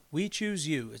We Choose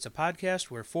You is a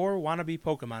podcast where four wannabe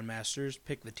Pokemon masters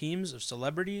pick the teams of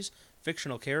celebrities,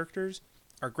 fictional characters,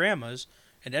 our grandmas,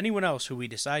 and anyone else who we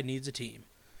decide needs a team.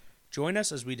 Join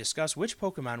us as we discuss which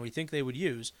Pokemon we think they would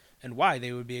use and why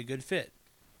they would be a good fit.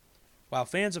 While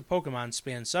fans of Pokemon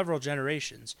span several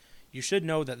generations, you should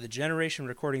know that the generation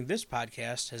recording this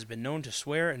podcast has been known to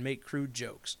swear and make crude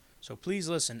jokes, so please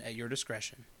listen at your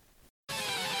discretion.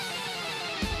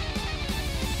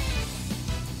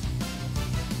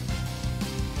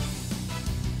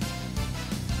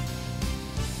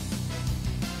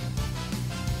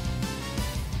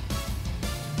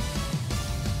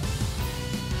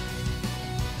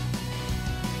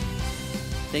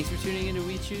 Thanks for tuning in to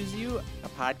We Choose You, a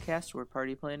podcast where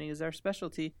party planning is our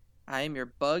specialty. I am your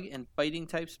bug and fighting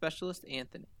type specialist,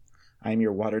 Anthony. I'm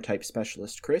your water type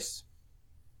specialist, Chris.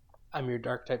 I'm your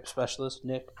dark type specialist,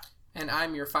 Nick. And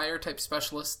I'm your fire type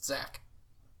specialist, Zach.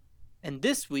 And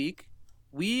this week,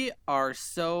 we are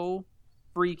so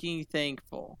freaking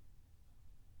thankful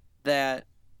that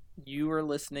you are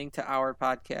listening to our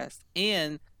podcast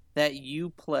and that you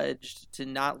pledged to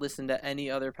not listen to any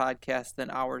other podcast than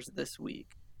ours this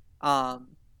week.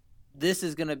 This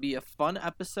is going to be a fun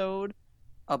episode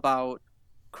about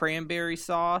cranberry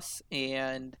sauce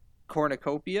and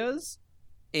cornucopias,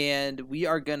 and we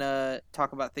are going to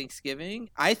talk about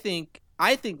Thanksgiving. I feel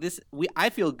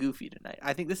goofy tonight.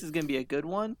 I think this is going to be a good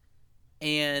one,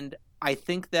 and I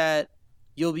think that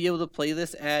you'll be able to play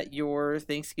this at your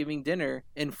Thanksgiving dinner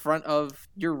in front of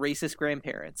your racist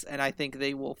grandparents, and I think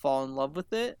they will fall in love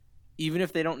with it. Even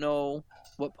if they don't know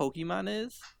what Pokemon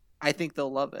is, I think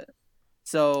they'll love it.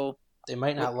 So They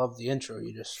might not love the intro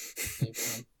you just gave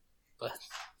them, but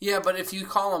Yeah, but if you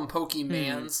call them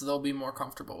Pokemans, they'll be more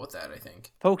comfortable with that, I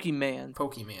think. Pokemon.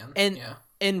 Pokemon, And yeah.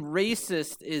 And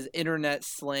racist is internet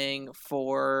slang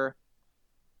for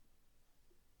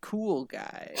cool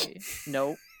guy.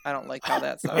 Nope, I don't like how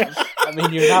that sounds. I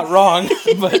mean, you're not wrong,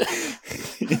 but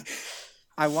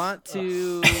I want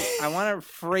to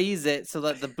phrase it so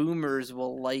that the boomers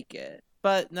will like it.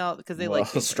 But no, because they like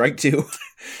strike two.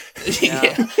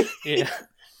 yeah.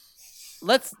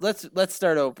 Let's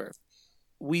start over.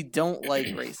 We don't like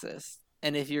racist.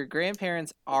 And if your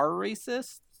grandparents are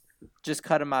racist, just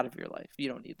cut them out of your life. You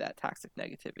don't need that toxic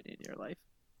negativity in your life.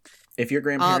 If your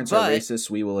grandparents are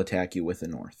racist, we will attack you with the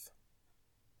North.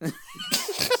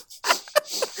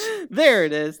 There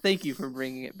it is. Thank you for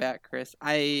bringing it back, Chris.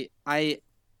 I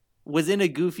was in a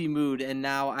goofy mood, and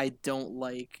now I don't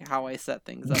like how I set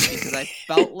things up because I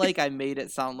felt like I made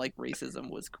it sound like racism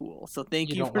was cool. So thank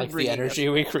you don't for like the bringing energy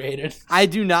we created. I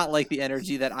do not like the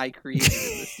energy that I created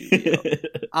in the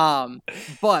studio.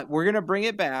 But we're gonna bring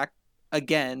it back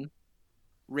again.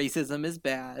 Racism is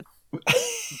bad,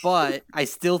 but I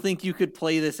still think you could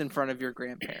play this in front of your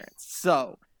grandparents.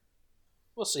 So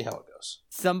We'll see how it goes.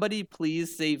 somebody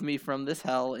please save me from this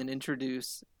hell and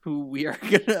introduce who are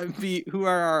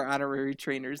our honorary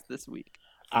trainers this week.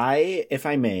 If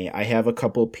I may, I have a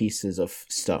couple pieces of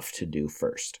stuff to do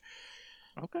first.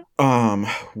 Okay.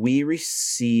 We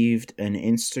received an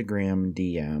Instagram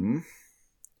DM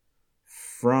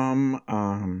from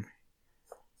I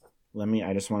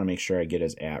just want to make sure I get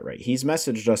his @ right. He's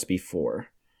messaged us before.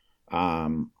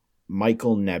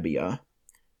 Michael Nebbia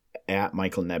at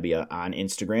Michael Nebbia on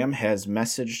Instagram has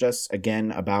messaged us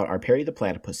again about our Perry the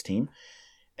Platypus team.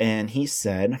 And he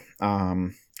said,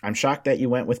 I'm shocked that you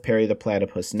went with Perry the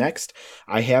Platypus next.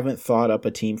 I haven't thought up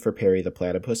a team for Perry the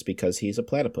Platypus because he's a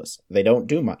platypus. They don't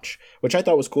do much, which I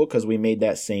thought was cool because we made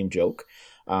that same joke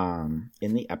in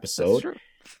the episode. That's true.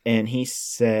 And he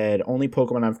said, only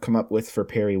Pokemon I've come up with for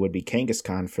Perry would be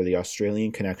Kangaskhan for the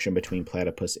Australian connection between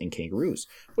platypus and kangaroos,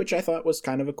 which I thought was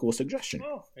kind of a cool suggestion.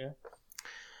 Oh, yeah.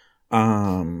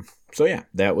 So yeah,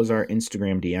 that was our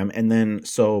Instagram DM. And then,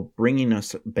 so bringing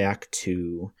us back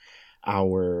to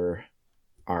our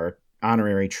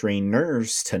honorary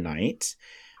trainers tonight,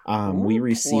 we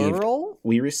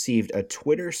received a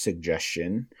Twitter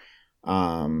suggestion.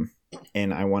 And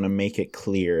I want to make it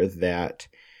clear that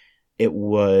it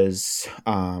was,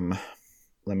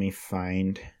 let me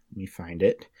find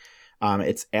it.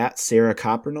 It's at Sarah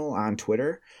Coppernell on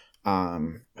Twitter,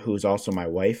 who's also my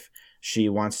wife. She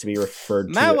wants to be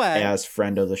referred to as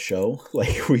friend of the show,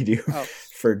 like we do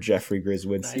for Jeffrey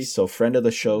Griswoodsie. Nice. So friend of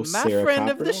the show, Sarah friend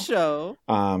Coppernell, of the show,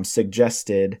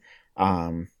 suggested.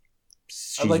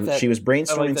 She was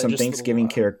brainstorming some Thanksgiving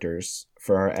characters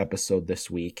for our episode this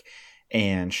week,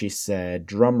 and she said,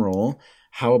 "Drum roll.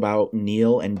 How about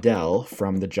Neil and Dell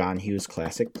from the John Hughes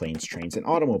classic Planes, Trains, and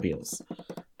Automobiles?"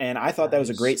 And I thought that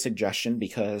was a great suggestion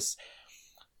because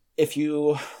if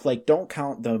you like don't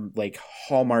count the like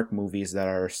Hallmark movies that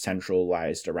are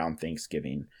centralized around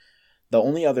Thanksgiving, the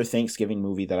only other Thanksgiving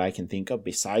movie that I can think of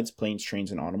besides Planes,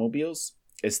 Trains, and Automobiles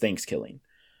is Thanksgiving,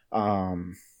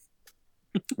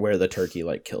 where the turkey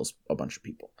like kills a bunch of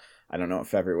people. I don't know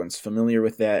if everyone's familiar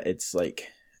with that. It's like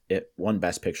it won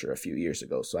Best Picture a few years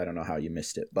ago, so I don't know how you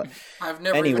missed it. But I've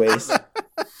never anyways, even heard of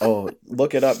it. oh,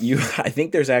 look it up. I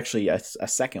think there's actually a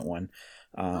second one.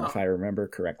 If I remember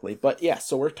correctly. But yeah,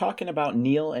 so we're talking about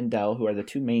Neil and Del, who are the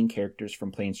two main characters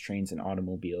from Planes, Trains, and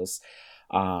Automobiles,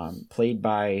 played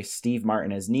by Steve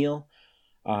Martin as Neil,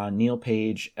 Neil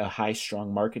Page, a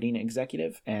high-strung marketing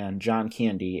executive, and John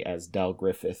Candy as Del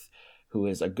Griffith, who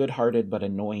is a good-hearted but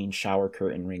annoying shower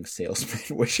curtain ring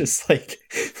salesman, which is like...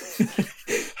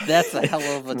 That's a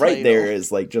hell of a right title. there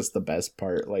is like just the best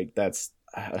part. Like that's...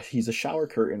 he's a shower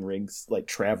curtain rings like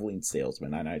traveling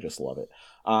salesman, and I just love it.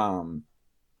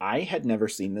 I had never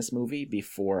seen this movie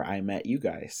before I met you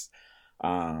guys,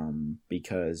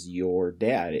 because your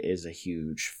dad is a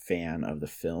huge fan of the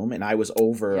film, and I was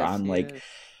over on like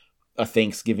a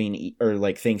Thanksgiving or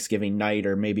like Thanksgiving night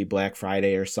or maybe Black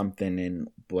Friday or something, and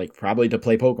like probably to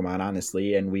play Pokemon,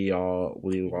 honestly, and we all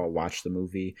watched the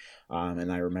movie,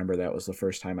 and I remember that was the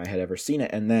first time I had ever seen it.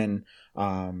 And then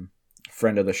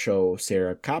friend of the show,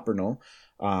 Sarah Coppernell,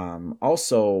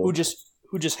 also who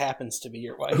just happens to be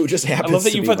your wife. Who just happens I love that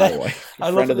to you be put my that. wife. I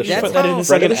love Friend of that the you show. put that in as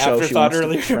like an afterthought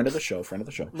earlier. Friend of the show.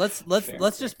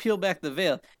 Let's just peel back the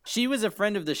veil. She was a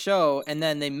friend of the show, and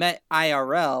then they met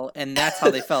IRL, and that's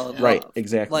how they fell in love. Right,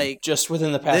 exactly. Like just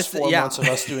within the past 4 months of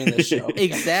us doing this show.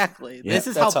 Exactly. Yeah. This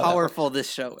is how That's how that powerful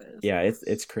this show is. Yeah,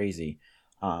 it's crazy.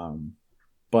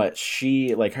 But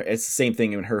she like it's the same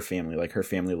thing in her family. Like her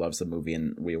family loves the movie,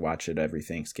 and we watch it every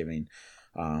Thanksgiving.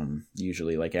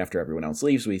 Usually like after everyone else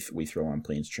leaves, we throw on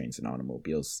Planes, Trains, and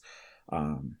Automobiles.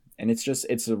 And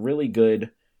it's a really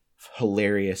good,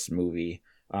 hilarious movie.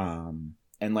 And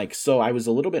like, so I was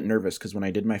a little bit nervous because when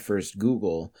I did my first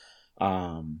Google,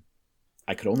 I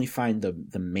could only find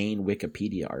the main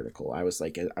Wikipedia article. I was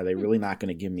like, are they really not going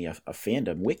to give me a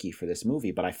fandom wiki for this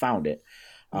movie? But I found it.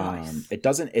 Nice.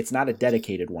 It's not a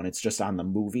dedicated one. It's just on the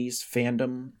movies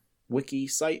fandom wiki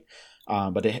site.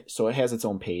 But it has its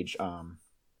own page.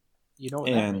 You know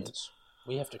what that means?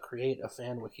 We have to create a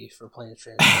fan wiki for Planes,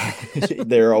 Trains.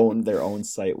 their own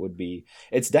site would be.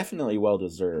 It's definitely well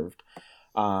deserved.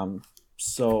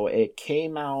 So it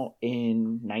came out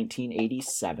in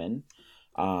 1987.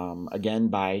 Again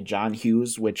by John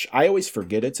Hughes, which I always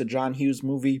forget it's a John Hughes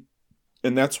movie,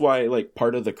 and that's why like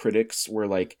part of the critics were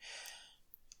like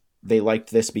they liked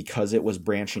this because it was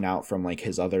branching out from like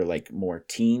his other like more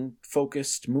teen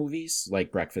focused movies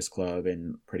like Breakfast Club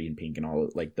and Pretty in Pink and all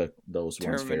like those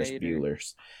ones, Ferris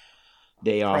Bueller's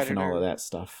Day Off, Predator, and all of that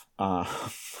stuff.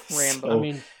 Rambo. I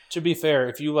mean, to be fair,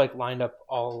 if you like lined up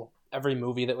every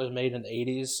movie that was made in the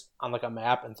 80s on like a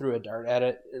map and threw a dart at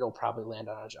it, it'll probably land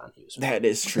on a John Hughes movie. That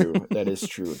is true. That is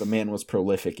true. The man was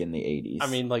prolific in the 80s. I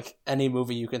mean, like any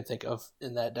movie you can think of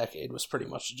in that decade was pretty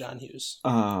much John Hughes.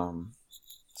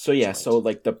 So yeah, so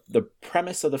like the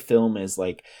premise of the film is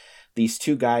like these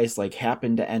two guys like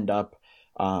happen to end up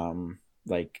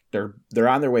like they're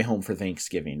on their way home for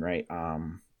Thanksgiving, right?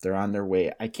 They're on their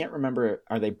way. I can't remember.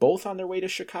 Are they both on their way to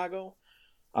Chicago?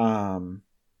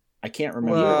 I can't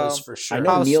remember. Well, Neil is for sure. I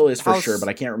know Neil is for sure, but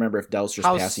I can't remember if Del's just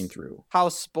passing through. How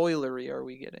spoilery are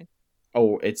we getting?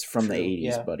 Oh, it's from the 80s,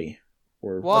 yeah. buddy.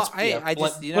 I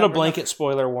just put a blanket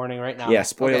spoiler warning right now. Yeah,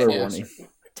 spoiler warning.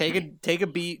 Take a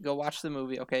beat. Go watch the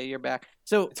movie. Okay, you're back.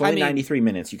 So it's only 93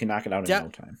 minutes. You can knock it out in no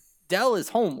time. Del is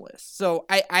homeless, so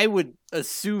I would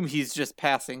assume he's just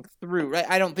passing through, right?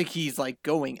 I don't think he's like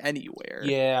going anywhere.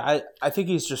 Yeah, I think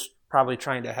he's just probably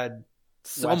trying to head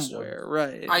somewhere,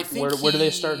 right? I think where do they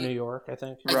start? New York, I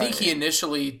think. I think he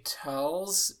initially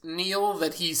tells Neil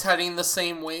that he's heading the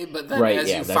same way, but then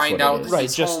as you find out that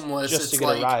he's homeless, just it's to get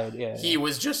like a ride. Yeah, he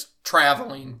was just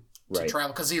traveling to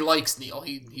travel because he likes Neil.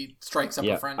 He strikes up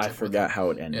a friendship. I forgot how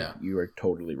it ended. Yeah. You are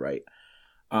totally right.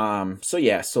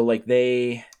 So like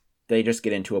they just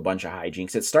get into a bunch of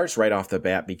hijinks. It starts right off the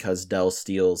bat because Del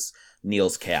steals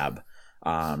Neil's cab,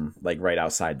 like right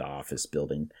outside the office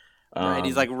building. Right,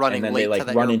 he's like running, and then late they like to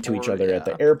the run airport, into each other at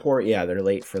the airport. Yeah, they're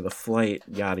late for the flight.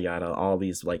 Yada yada. All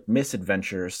these like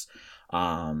misadventures,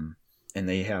 and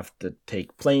they have to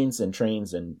take planes and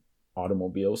trains and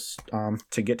automobiles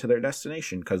to get to their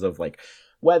destination because of like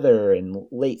weather and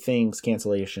late things,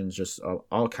 cancellations, just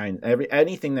all kinds.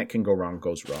 Anything that can go wrong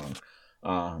goes wrong.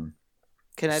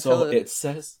 Can I so tell it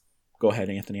says? Go ahead,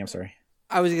 Anthony. I'm sorry.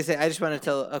 I was gonna say I just want to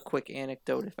tell a quick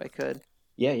anecdote if I could.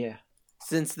 Yeah.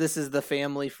 Since this is the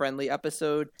family-friendly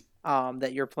episode,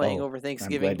 that you're playing over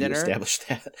Thanksgiving dinner. You established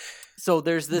that. So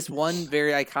there's this one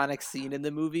very iconic scene in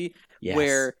the movie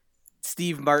where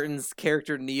Steve Martin's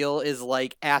character Neil is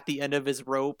like at the end of his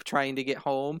rope trying to get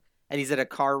home, and he's at a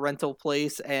car rental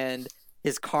place and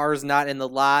his car's not in the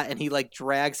lot, and he like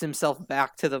drags himself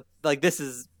back to the, like, this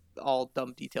is all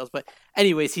dumb details, but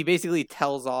anyways, he basically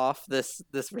tells off this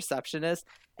receptionist,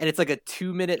 and it's like a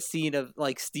 2-minute scene of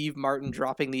like Steve Martin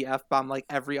dropping the F-bomb like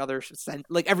every other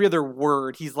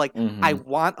word. He's like, I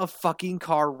want a fucking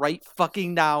car right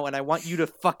fucking now, and I want you to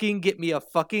fucking get me a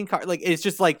fucking car. Like, it's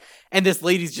just like, and this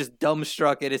lady's just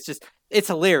dumbstruck, and it's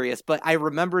hilarious. But I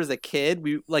remember as a kid,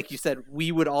 we, like you said,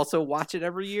 we would also watch it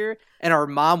every year, and our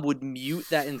mom would mute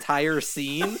that entire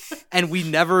scene, and we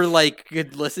never like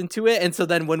could listen to it. And so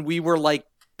then when we were like,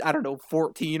 I don't know,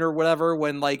 14 or whatever,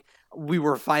 when like we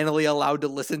were finally allowed to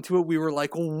listen to it, we were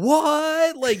like,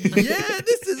 what? Like, yeah,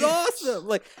 this is awesome.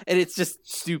 Like, and it's just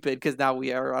stupid because now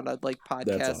we are on a like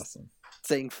podcast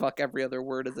saying fuck every other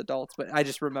word as adults. But I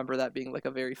just remember that being like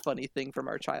a very funny thing from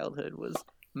our childhood, was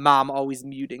mom always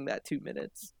muting that 2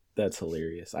 minutes. That's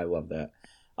hilarious. I love that.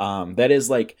 That is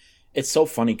like, it's so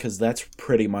funny because that's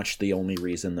pretty much the only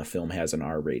reason the film has an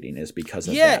R rating, is because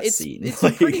of that scene. It's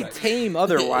pretty tame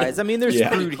otherwise. I mean, there's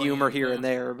crude humor here and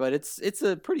there, but it's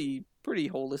a pretty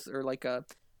holistic, or like a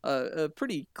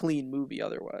pretty clean movie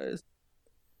otherwise.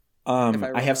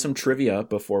 I have some trivia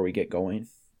before we get going,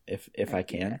 if I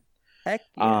can. Heck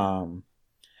yeah.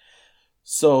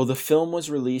 So the film was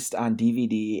released on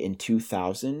DVD in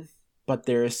 2000. But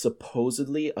there is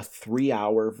supposedly a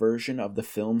 3-hour version of the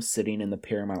film sitting in the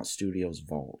Paramount Studios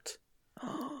vault.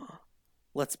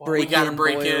 Let's break in. We gotta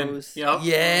break in. Yep.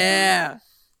 Yeah.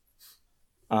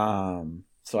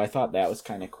 So I thought that was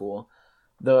kind of cool.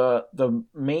 The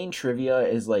main trivia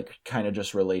is like kind of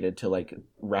just related to like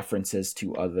references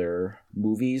to other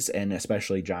movies, and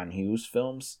especially John Hughes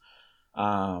films.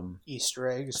 Easter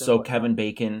eggs. So Kevin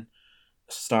Bacon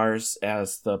stars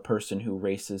as the person who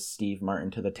races Steve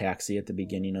Martin to the taxi at the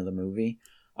beginning of the movie.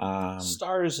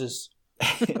 Stars is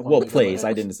well, plays.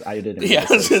 I didn't. Yeah,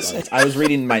 I was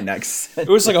reading my next. It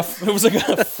was like a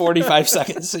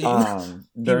 45-second scene.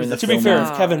 To be fair,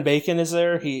 if Kevin Bacon is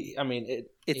there,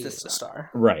 it's a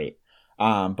star, right?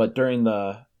 But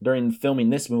during filming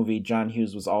this movie, John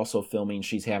Hughes was also filming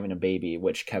She's Having a Baby,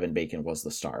 which Kevin Bacon was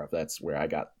the star of. That's where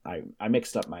I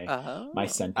mixed up my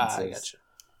sentences. I gotcha.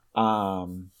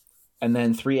 And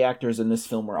then 3 actors in this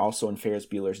film were also in Ferris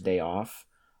Bueller's Day Off.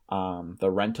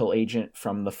 The rental agent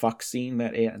from the fuck scene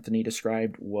that Anthony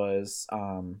described was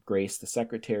Grace, the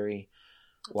secretary.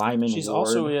 Lyman She's Ward.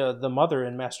 also the mother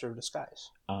in Master of Disguise.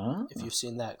 If you've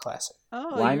seen that classic.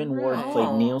 Lyman Ward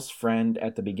played Neil's friend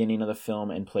at the beginning of the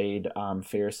film and played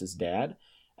Ferris's dad.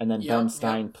 And then Ben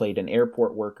Stein played an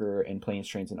airport worker in Planes,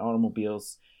 Trains, and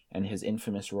Automobiles, and his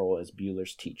infamous role as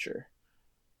Bueller's teacher.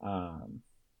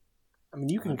 I mean,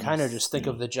 you can kind of just think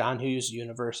of the John Hughes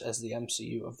universe as the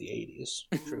MCU of the 80s,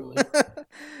 truly.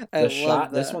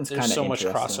 This one's kind of so much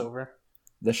crossover.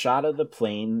 The shot of the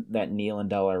plane that Neil and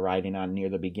Del are riding on near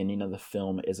the beginning of the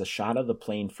film is a shot of the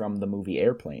plane from the movie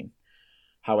Airplane.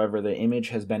 However, the image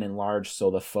has been enlarged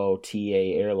so the faux TA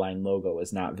airline logo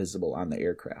is not visible on the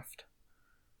aircraft.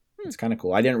 It's kind of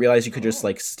cool. I didn't realize you could just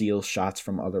like steal shots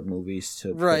from other movies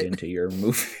to put into your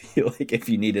movie, like if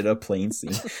you needed a plane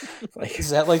scene. Like,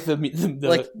 is that like the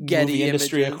like Getty movie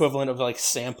industry images. equivalent of like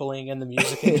sampling in the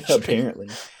music industry? Apparently.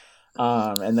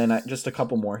 And then just a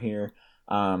couple more here.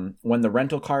 When the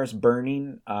rental car is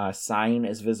burning, a sign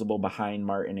is visible behind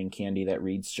Martin and Candy that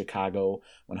reads Chicago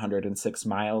 106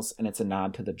 miles, and it's a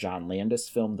nod to the John Landis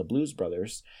film The Blues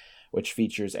Brothers, which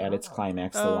features at its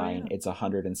climax the line, "It's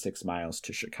 106 miles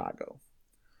to Chicago,"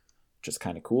 which is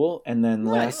kind of cool. And then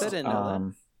nice.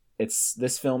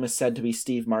 this film is said to be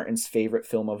Steve Martin's favorite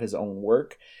film of his own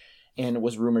work, and it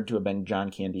was rumored to have been John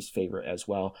Candy's favorite as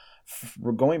well.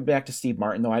 We're going back to Steve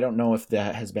Martin, though. I don't know if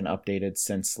that has been updated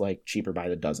since like Cheaper by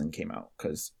the Dozen came out,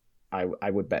 because I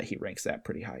would bet he ranks that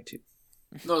pretty high too.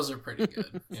 Those are pretty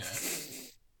good. Yeah.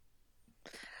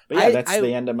 But yeah, that's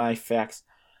the end of my facts.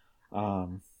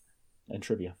 And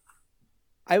trivia.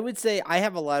 I would say I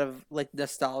have a lot of like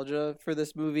nostalgia for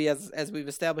this movie as we've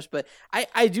established, but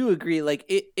I do agree, like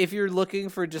if you're looking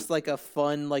for just like a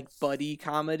fun like buddy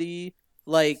comedy,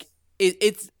 like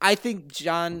it's I think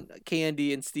John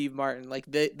Candy and Steve Martin,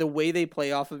 like the way they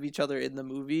play off of each other in the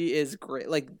movie is great.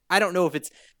 Like I don't know if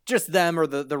it's just them or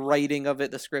the writing of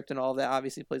it, the script and all that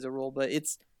obviously plays a role, but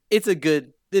it's a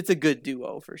good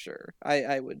duo for sure.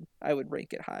 I would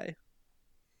rank it high.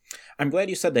 I'm glad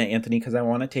you said that, Anthony, because I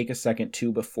want to take a second,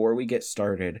 too, before we get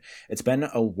started. It's been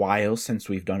a while since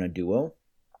we've done a duo.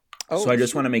 So I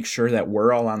just want to make sure that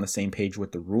we're all on the same page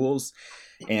with the rules.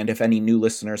 And if any new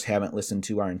listeners haven't listened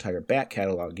to our entire back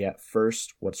catalog yet,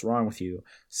 first, what's wrong with you?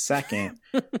 Second,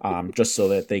 just so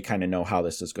that they kind of know how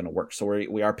this is going to work. So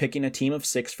we are picking a team of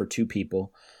 6 for 2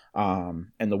 people.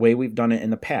 And the way we've done it in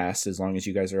the past, as long as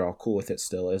you guys are all cool with it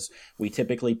still, is we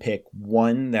typically pick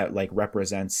one that like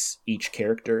represents each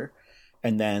character.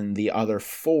 And then the other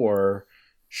 4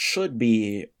 should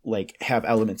be like have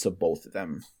elements of both of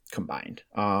them combined.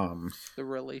 The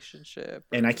relationship.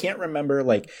 And I can't remember,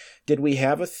 like, did we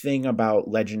have a thing about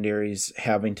legendaries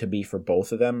having to be for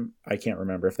both of them? I can't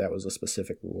remember if that was a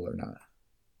specific rule or not.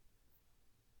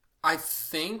 I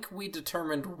think we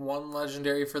determined one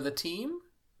legendary for the team,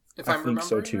 if I'm remembering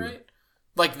so too. Right.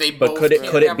 Like they both. But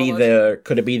could it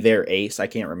be their ace? I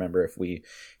can't remember if we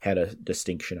had a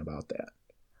distinction about that.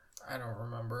 I don't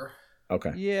remember.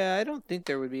 Okay. Yeah, I don't think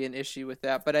there would be an issue with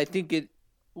that, but I think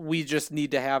we just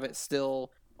need to have it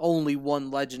still only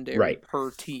one legendary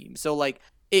per team. So like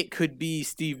it could be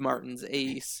Steve Martin's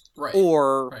ace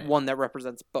or one that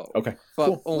represents both. Okay.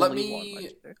 But only one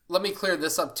legendary. Let me clear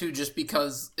this up too, just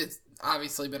because it's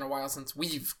obviously been a while since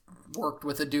we've worked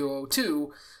with a duo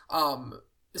too.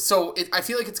 So I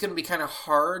feel like it's going to be kind of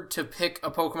hard to pick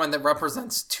a Pokemon that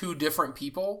represents 2 different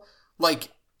people. Like,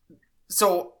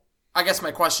 so I guess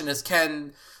my question is,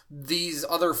 can these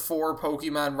other 4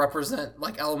 Pokemon represent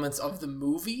like elements of the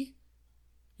movie?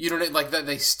 You know, like that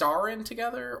they star in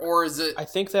together, or is it? I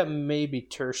think that may be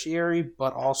tertiary,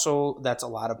 but also that's a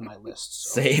lot of my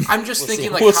list. So. Same. I'm just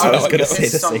thinking like how do you pick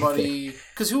somebody?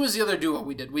 Because who was the other duo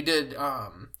we did? We did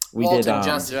Walt and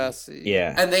Jesse.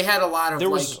 Yeah, and they had a lot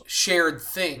of shared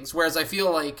things. Whereas I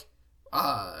feel like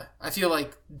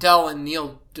Del and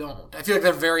Neil don't. I feel like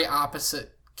they're very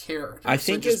opposite characters. I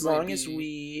think as long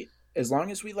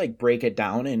as we like break it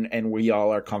down and we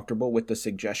all are comfortable with the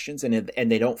suggestions and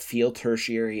they don't feel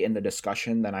tertiary in the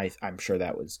discussion, then I'm sure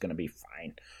that was going to be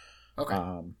fine. Okay.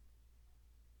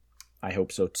 I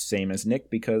hope so. Same as Nick,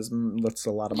 because that's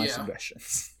a lot of my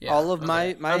suggestions. Yeah. All of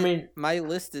my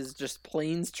list is just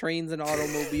planes, trains, and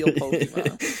automobile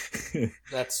Pokemon.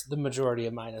 That's the majority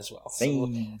of mine as well.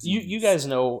 So you guys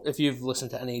know, if you've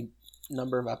listened to any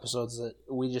number of episodes, that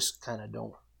we just kind of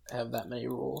don't have that many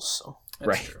rules. So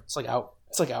right, it's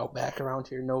like Outback around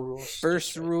here, no rules.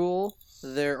 First rule: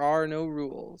 there are no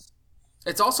rules.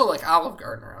 It's also like Olive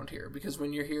Garden around here, because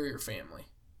when you're here, you're family.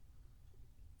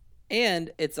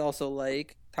 And it's also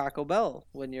like Taco Bell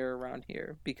when you're around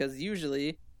here, because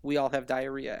usually we all have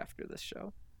diarrhea after this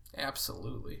show.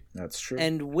 Absolutely. That's true.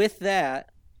 And with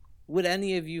that, would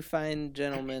any of you fine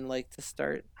gentlemen like to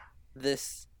start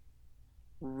this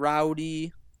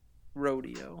rowdy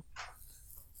rodeo?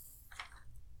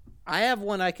 I have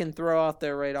one I can throw out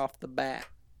there right off the bat.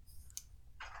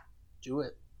 Do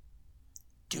it.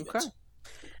 Do it.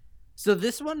 So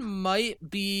this one might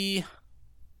be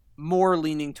more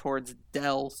leaning towards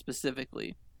Del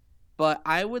specifically, but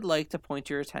I would like to point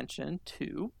your attention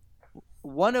to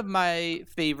one of my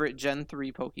favorite Gen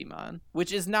 3 Pokemon,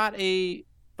 which is not a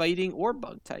fighting or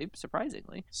bug type,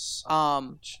 surprisingly.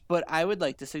 But I would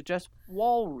like to suggest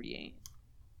Walrein.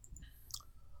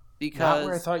 Because not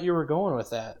where I thought you were going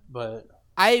with that, but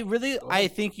I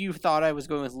think you thought I was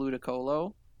going with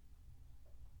Ludicolo.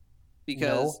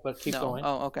 Because but keep going.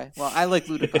 Oh, okay. Well, I like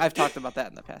Ludicolo. I've talked about that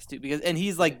in the past too, and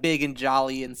he's like big and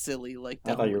jolly and silly. Like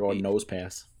I thought you were going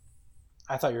Nosepass.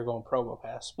 I thought you were going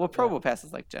Probopass. Well, Probopass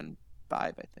is like Gen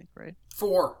 5, I think, right?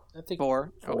 4. I think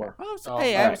 4. Okay. Oh,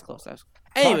 hey, I was close.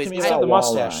 Anyways, I had the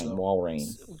mustache. Walrein.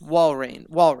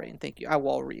 Thank you.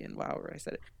 Walrein. Wow, I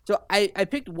said it. So I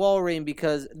picked Walrein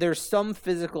because there's some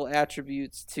physical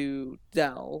attributes to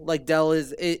Del. Like Del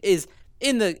is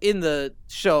in the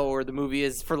show or the movie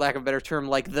is, for lack of a better term,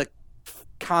 like the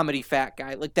comedy fat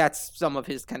guy. Like that's some of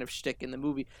his kind of shtick in the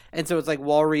movie. And so it's like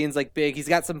Walrein's like big. He's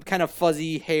got some kind of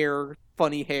fuzzy hair,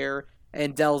 funny hair.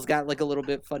 And Del's got like a little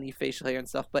bit funny facial hair and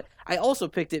stuff. But I also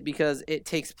picked it because it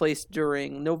takes place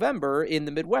during November in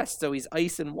the Midwest. So he's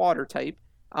ice and water type.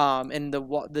 And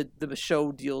the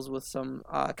show deals with some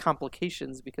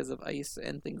complications because of ice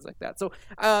and things like that. So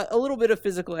a little bit of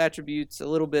physical attributes, a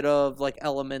little bit of like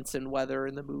elements and weather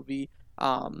in the movie.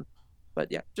 But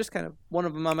yeah, just kind of one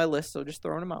of them on my list. So just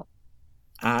throwing them out.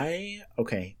 I'm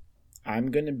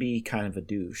going to be kind of a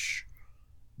douche.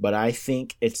 But I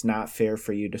think it's not fair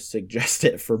for you to suggest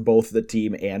it for both the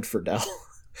team and for Del.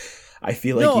 I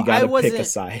feel like you got to pick a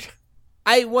side.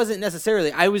 I wasn't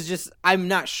necessarily. I'm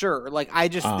not sure. Like, I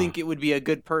just think it would be a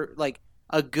good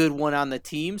one on the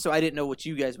team. So I didn't know what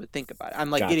you guys would think about it. I'm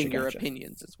like getting your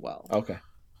opinions as well. Okay.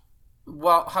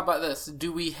 Well, how about this?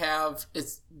 Do we have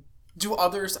Do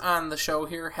others on the show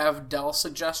here have Dell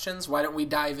suggestions? Why don't we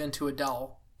dive into a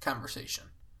Dell conversation?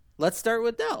 Let's start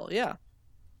with Dell, yeah.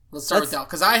 Let's start with Dell,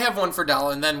 because I have one for Dell,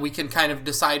 and then we can kind of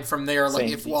decide from there, like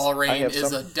if Walrein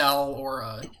is a Dell or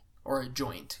a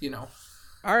joint, you know.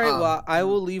 All right, well, I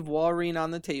will leave Walrein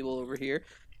on the table over here,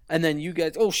 and then you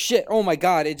guys. Oh shit! Oh my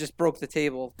god! It just broke the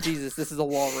table. Jesus, this is a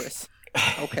walrus.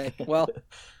 Okay, well,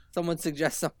 someone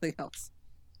suggest something else.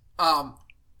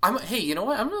 Hey, you know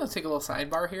what? I'm gonna take a little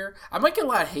sidebar here. I might get a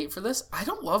lot of hate for this. I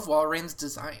don't love Walrein's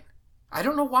design. I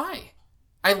don't know why.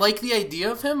 I like the idea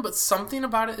of him, but something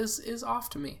about it is off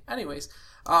to me. Anyways,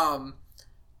 I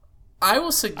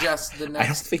will suggest the next. I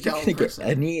don't think Dell you're gonna person.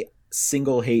 get any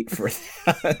single hate for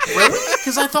that. Really?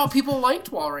 Because I thought people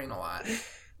liked Walrein a lot. Really?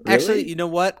 Actually, you know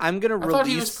what? I'm gonna I release. thought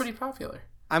he was pretty popular.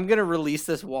 I'm gonna release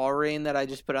this Walrein that I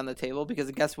just put on the table because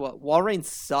guess what? Walrein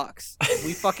sucks.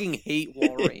 We fucking hate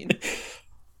Walrein.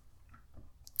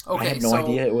 Okay, I had no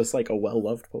idea it was like a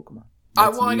well-loved Pokemon.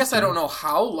 Well, I guess I don't know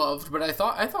how loved, but I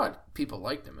thought people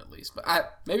liked him at least. But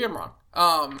maybe I'm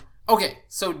wrong. Okay,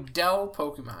 so Dell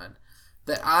Pokemon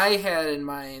that I had in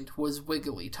mind was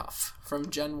Wigglytuff from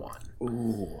Gen 1.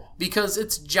 Ooh. Because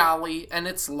it's jolly and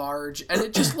it's large and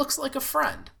it just looks like a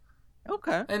friend.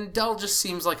 Okay. And Dell just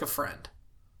seems like a friend.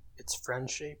 It's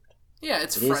friend-shaped. Yeah,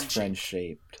 it's It is friend-shaped.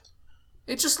 friend-shaped.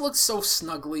 It just looks so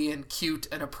snuggly and cute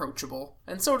and approachable.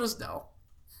 And so does Dell.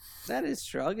 That is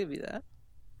true. I'll give you that.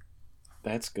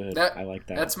 That's good. That- I like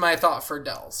that. That's my thought for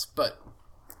Dells, but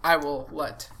I will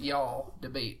let y'all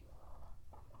debate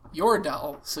your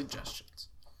Dell suggestions.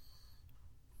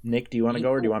 Nick, do you want to go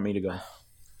or do you want me to go?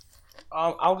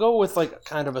 I'll go with like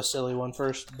kind of a silly one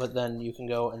first, but then you can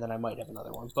go, and then I might have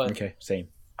another one. But Okay, same.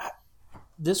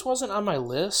 this wasn't on my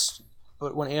list,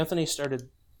 but when Anthony started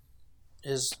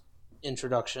his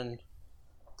introduction,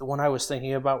 the one I was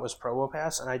thinking about was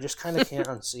Probopass, and I just kind of can't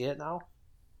unsee it now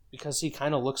because he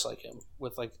kind of looks like him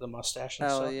with like the mustache and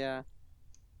Oh stuff. yeah.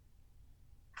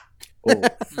 Oh,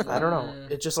 I don't know.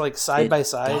 It's just like side by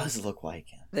side. It does look like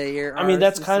him. I mean,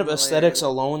 that's kind of aesthetics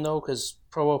alone, though, because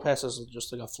Probopass is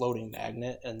just like a floating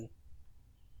magnet, and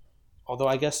although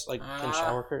I guess like can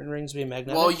shower curtain rings be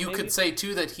magnetic? Well, you maybe? could say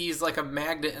too that he's like a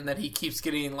magnet and that he keeps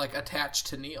getting like attached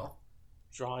to Neil.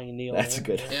 Drawing Neil. That's in.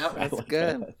 good. Yep. I That's like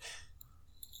good. that.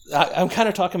 I'm kind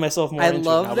of talking myself more. I into it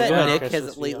love now, but that go ahead, Nick Chris, has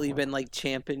let's do lately that one. been like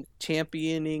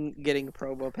championing getting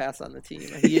Probopass on the team.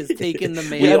 He has taken the We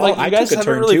man. Yeah, all, like, you I guys took a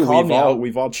haven't turn really too. called me out.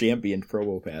 We've all championed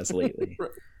Probopass lately.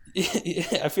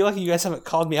 I feel like you guys haven't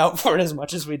called me out for it as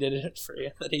much as we did it for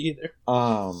Anthony either.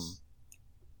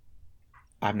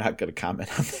 I'm not going to comment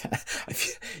on that.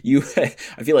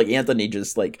 I feel like Anthony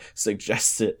just like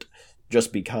suggests it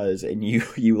just because, and you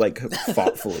like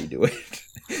thoughtfully do it.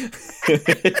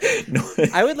 No.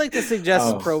 I would like to suggest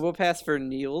Oh. Probopass for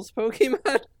Neil's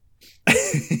Pokemon.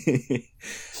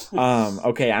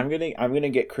 Okay, I'm gonna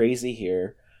get crazy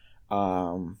here,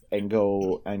 and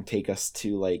go and take us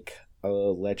to like a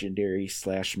legendary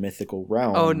 / mythical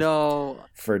realm. Oh no!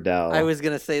 For Dell. I was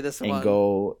gonna say this one.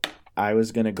 I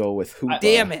was gonna go with Hoopa.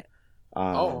 Damn it!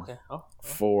 Okay.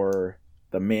 For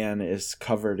the man is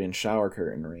covered in shower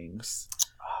curtain rings.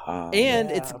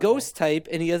 And it's Ghost type,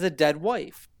 and he has a dead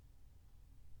wife.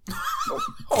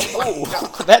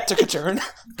 Oh, that took a turn.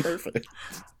 Perfect.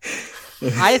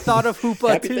 I thought of Hoopa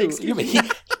Happy too. Thanksgiving.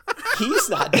 He's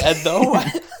not dead though.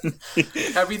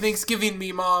 Happy Thanksgiving,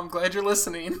 me mom. Glad you're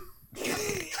listening.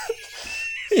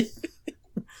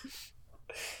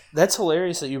 That's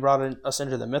hilarious that you brought us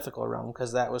into the mythical realm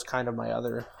because that was kind of my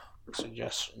other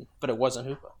suggestion, but it wasn't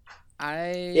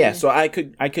Hoopa. Yeah, so I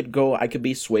could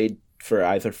be swayed for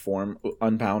either form.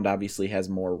 Unbound obviously has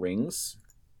more rings.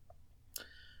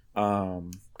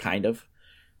 Kind of.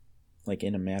 Like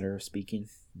in a matter of speaking.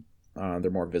 They're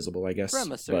more visible, I guess.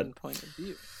 From a certain point of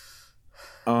view.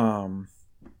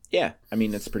 Yeah, I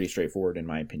mean it's pretty straightforward in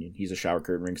my opinion. He's a shower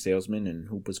curtain ring salesman and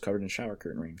Hoopa's covered in shower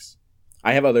curtain rings.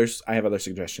 I have other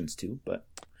suggestions too, but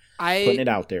putting it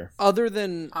out there. Other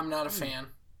than I'm not a fan.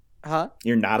 huh?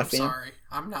 You're not a I'm fan? sorry.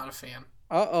 I'm not a fan.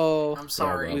 Uh-oh. I'm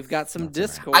sorry. well. We've got some That's all right.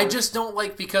 discord. I just don't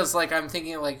like because like I'm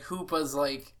thinking like Hoopa's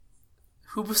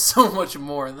so much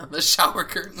more than the shower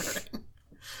curtain ring.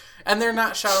 And they're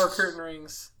not shower curtain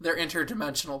rings. They're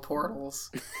interdimensional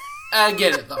portals. I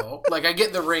get it though. Like I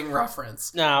get the ring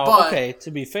reference. Now, But- okay,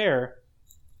 to be fair,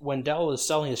 when Dell is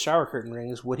selling his shower curtain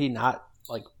rings, would he not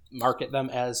like market them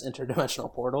as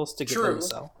interdimensional portals to get them True. to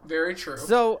sell? Very true.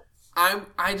 So I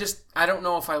don't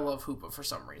know if I love Hoopa for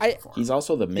some reason. for him. He's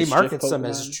also the He mischief markets Pokemon. them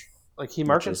as he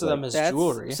markets is them like- as that's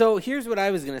jewelry. So here's what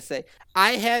I was gonna say.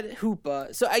 I had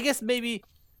Hoopa. So I guess maybe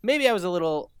I was a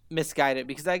little misguided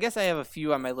because I guess I have a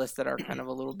few on my list that are kind of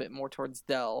a little bit more towards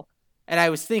Dell. And I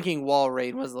was thinking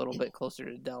Walrein was a little bit closer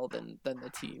to Dell than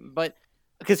the team. But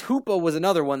because Hoopa was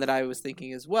another one that I was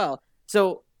thinking as well.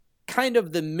 So kind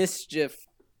of the mischief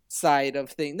side of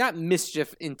things. Not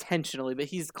mischief intentionally, but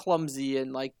he's clumsy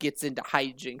and like gets into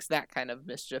hijinks, that kind of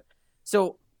mischief.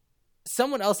 So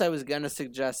someone else I was going to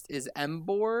suggest is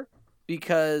Embor,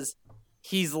 because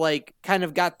he's like kind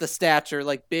of got the stature,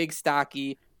 like big,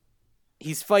 stocky.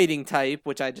 He's fighting type,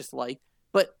 which I just like.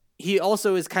 But he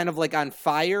also is kind of like on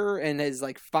fire and is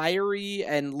like fiery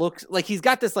and looks like he's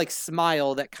got this like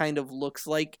smile that kind of looks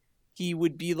like he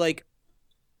would be like,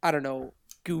 I don't know,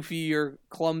 goofy or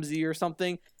clumsy or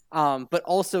something. But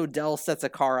also Dell sets a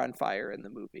car on fire in the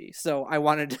movie. So I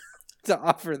wanted to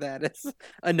offer that as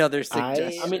another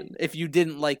suggestion. I mean, if you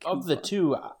didn't like of the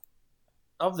two,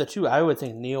 I would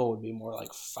think Neil would be more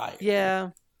like fire. Yeah,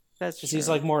 that's true. Because he's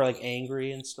like more like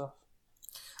angry and stuff.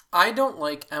 I don't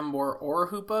like Embor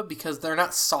or Hoopa because they're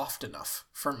not soft enough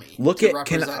for me. Look at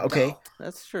Dell.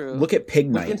 That's true. Look at Pig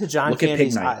Knight. Look into John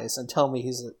Candy's eyes and tell me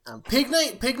he's a Pig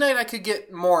Knight I could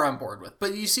get more on board with,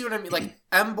 but you see what I mean? Like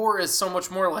Embor is so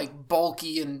much more like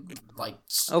bulky and like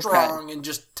strong and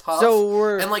just tough. So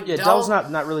we're and like Dell's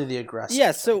not really the aggressive.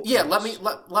 Yeah, so yeah, let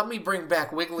me bring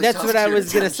back Wigglytuff. That's what I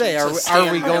was gonna say. Are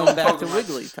we going back to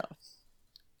Wigglytuff?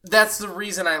 That's the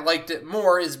reason I liked it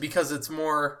more, is because it's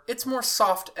more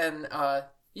soft and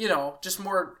just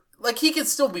more like he can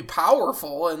still be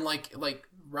powerful and like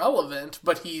relevant,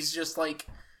 but he's just like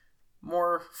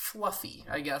more fluffy,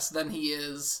 I guess, than he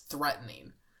is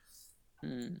threatening.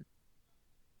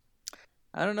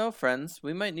 I don't know, friends.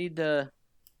 We might need to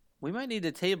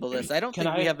table this. I don't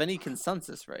think we have any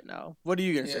consensus right now. What are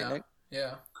you gonna say, Nick?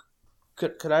 Yeah.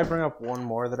 Could I bring up one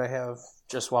more that I have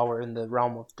just while we're in the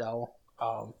realm of Dell?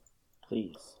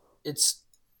 Please. It's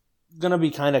gonna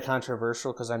be kind of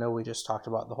controversial because I know we just talked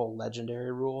about the whole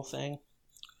legendary rule thing,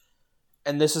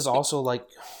 and this is also like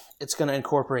it's gonna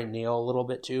incorporate Neil a little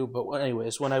bit too. But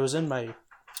anyways, when I was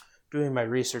doing my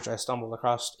research, I stumbled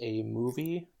across a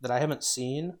movie that I haven't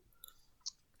seen,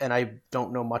 and I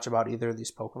don't know much about either of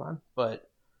these Pokemon,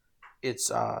 but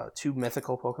it's two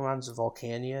mythical Pokemon,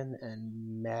 Volcanion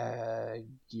and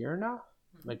Magearna,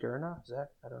 is that?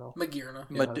 I don't know. Magearna.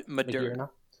 Magearna.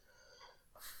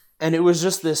 And it was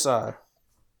just this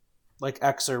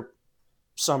excerpt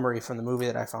summary from the movie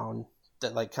that I found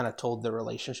that like kind of told the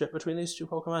relationship between these two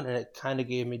Pokemon, and it kind of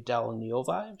gave me Dell and Neil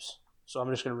vibes. So I'm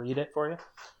just going to read it for you. It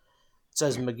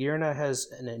says, Magearna has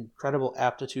an incredible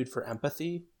aptitude for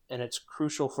empathy, and it's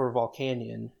crucial for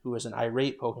Volcanion, who is an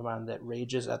irate Pokemon that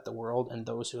rages at the world and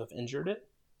those who have injured it,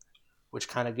 which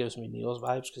kind of gives me Neil's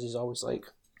vibes because he's always like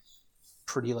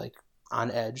pretty like on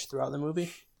edge throughout the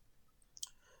movie.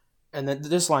 And then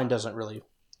this line doesn't really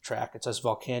track. It says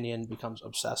Volcanion becomes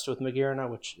obsessed with Magearna,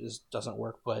 which doesn't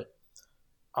work, but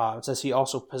it says he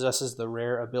also possesses the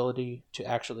rare ability to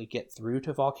actually get through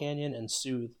to Volcanion and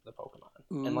soothe the Pokemon.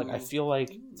 Ooh. And like I feel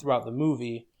like throughout the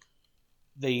movie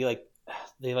they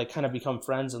kind of become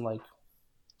friends, and like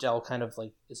Dell kind of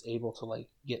like is able to like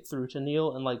get through to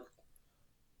Neil, and like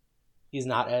he's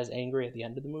not as angry at the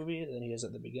end of the movie than he is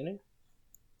at the beginning.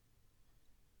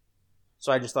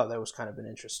 So I just thought that was kind of an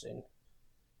interesting.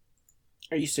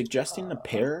 Are you suggesting the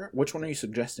pair? Which one are you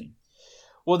suggesting?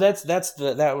 Well,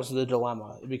 that was the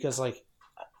dilemma, because like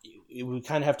it would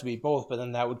kind of have to be both, but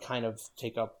then that would kind of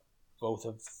take up both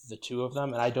of the two of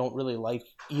them, and I don't really like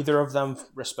either of them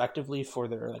respectively for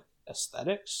their like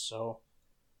aesthetics. So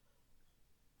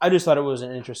I just thought it was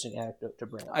an interesting anecdote to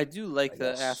bring up. I do like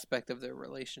the aspect of their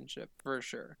relationship for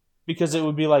sure, because it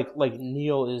would be like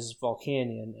Neil is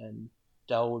Volcanion and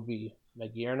Dell would be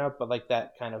Magearna, but like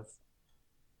that kind of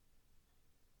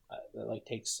that like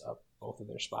takes up both of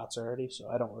their spots already, so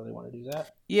I don't really want to do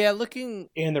that. Yeah,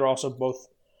 and they're also both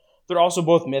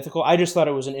mythical. I just thought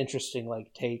it was an interesting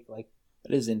like take, like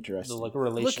it is interesting. The like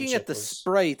relationship. Looking at the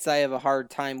sprites, I have a hard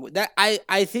time with that.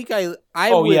 I think I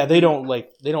yeah, they don't look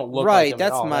right. Like them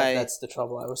that's at all. my that's the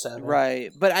trouble I was having.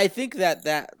 Right, but I think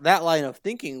that line of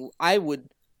thinking I would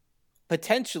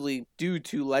potentially do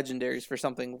two legendaries for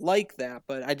something like that,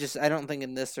 but I don't think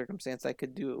in this circumstance I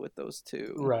could do it with those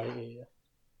two. Right.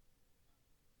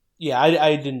 Yeah.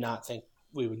 I did not think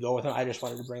we would go with them. I just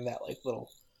wanted to bring that like little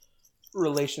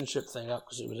relationship thing up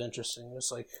because it was interesting.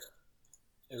 It's like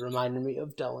it reminded me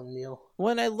of Dell and Neil.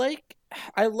 When I like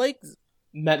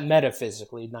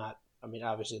metaphysically, not. I mean,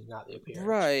 obviously not the appearance.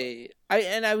 Right.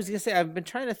 I was gonna say I've been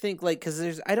trying to think like because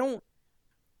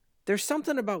there's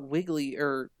something about Wiggly,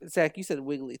 or Zach, you said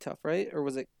Wigglytuff, right? Or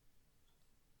was it?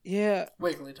 Yeah,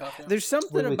 Wigglytuff. Yeah. There's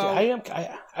something about.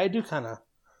 I do kind of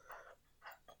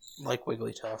like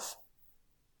Wigglytuff.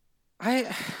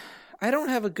 I don't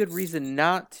have a good reason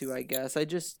not to. I guess I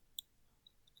just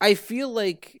I feel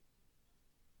like,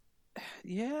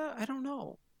 I don't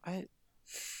know.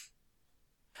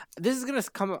 This is gonna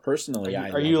come up. Personally,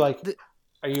 Are you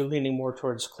leaning more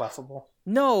towards Clefable?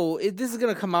 No, this is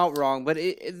gonna come out wrong, but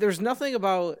there's nothing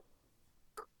about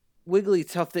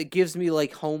Wigglytuff that gives me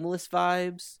like homeless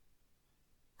vibes.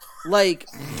 Like,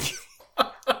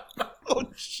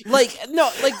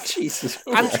 Jesus.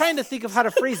 I'm trying to think of how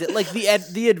to phrase it. Like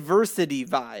the adversity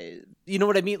vibe. You know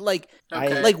what I mean? Like,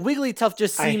 Okay. like Wigglytuff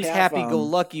just seems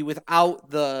happy-go-lucky without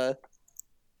the.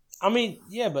 I mean,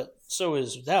 yeah, but so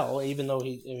is Dell. Even though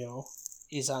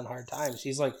he's on hard times,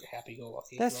 he's like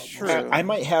happy-go-lucky. That's true. I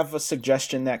might have a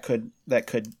suggestion that could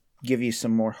give you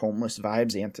some more homeless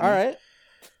vibes, Anthony. All right.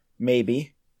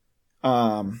 Maybe.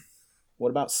 What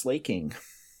about slaking?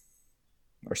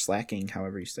 Or slacking,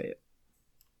 however you say it.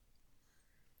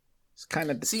 It's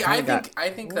kind of I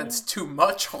think that's too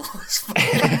much homeless.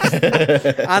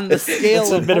 On the scale,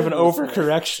 it's a bit of an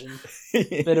overcorrection.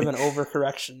 Bit of an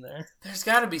overcorrection there. There's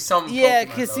got to be some. Yeah,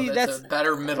 because that's a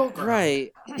better middle ground.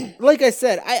 Right. Like I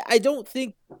said, I don't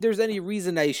think there's any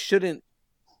reason I shouldn't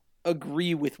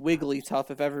agree with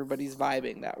Wigglytuff if everybody's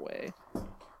vibing that way.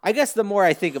 I guess the more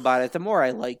I think about it, the more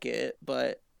I like it.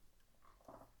 But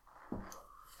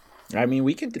I mean,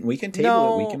 we can table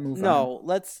it. We can move on. No,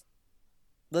 let's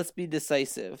be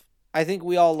decisive. I think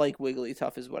we all like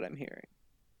Wigglytuff, is what I'm hearing.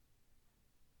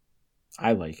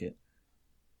 I like it.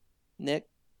 Nick?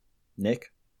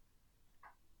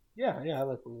 Yeah, I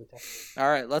like Wigglytuff. All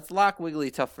right, let's lock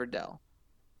Wigglytuff for Dell.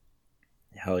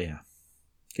 Hell yeah.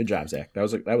 Good job, Zach. That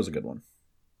was a good one.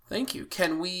 Thank you.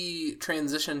 Can we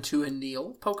transition to a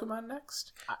Neil Pokemon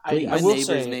next? I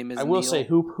will say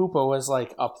Hoopa was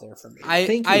like up there for me.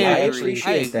 Thank you. I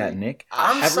appreciate that, Nick.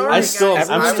 I'm sorry. I'm still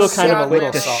kind of a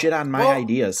little to shit on my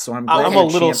ideas, so I'm I'm a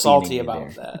little salty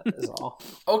about that. Is all.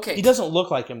 Okay. He doesn't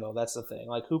look like him though. That's the thing.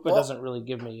 Like Hoopa doesn't really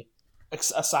give me,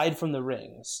 aside from the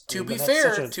rings. To be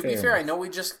fair, I know we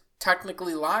just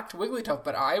technically locked Wigglytuff,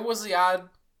 but I was the odd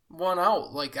one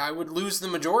out. Like, I would lose the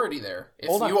majority there. If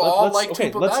you all like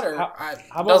Hoopa better,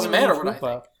 it doesn't matter what I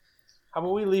think. How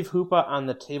about we leave Hoopa on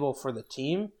the table for the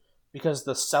team? Because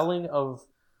the selling of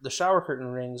the shower curtain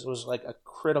rings was like a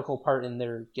critical part in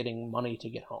their getting money to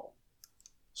get home.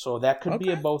 So that could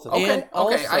be a both of them. Okay, And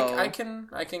also, I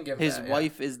can give his that,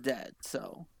 wife is dead,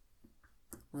 so.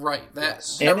 Right, that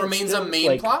And remains still, a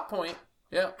main plot point.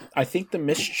 Yeah. I think the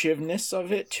mischievousness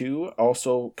of it, too,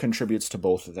 also contributes to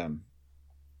both of them.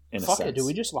 Fuck it, do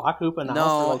we just lock Hoopa now?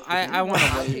 No, I want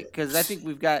to wait, because I think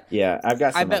we've got... Yeah, I've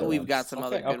got some I bet other we've ones. got some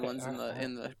other good ones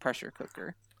in the pressure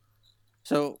cooker.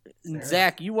 So,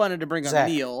 Zach, you wanted to bring up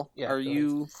Neil. Yeah, Are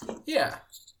you... Yeah.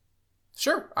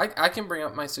 Sure, I can bring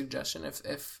up my suggestion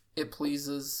if it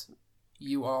pleases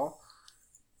you all.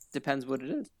 Depends what it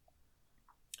is.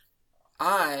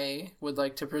 I would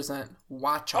like to present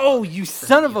Watchog. Oh, you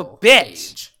son of a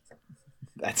bitch!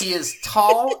 He is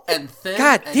tall and thin.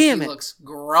 God damn and it! He looks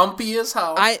grumpy as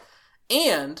hell.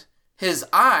 And his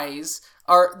eyes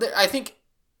are. I think.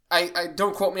 I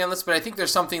don't quote me on this, but I think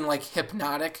there's something like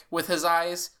hypnotic with his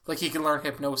eyes. Like he can learn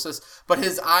hypnosis, but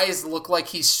his eyes look like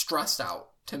he's stressed out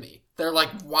to me. They're like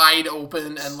wide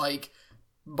open and like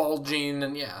bulging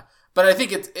and yeah. But I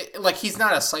think it's like he's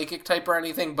not a psychic type or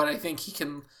anything. But I think he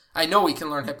can. I know he can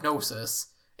learn hypnosis.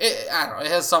 I don't know.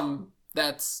 It has some.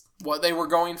 That's what they were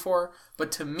going for.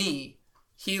 But to me,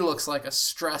 he looks like a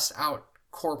stressed out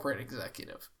corporate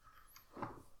executive.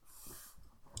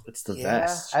 It's the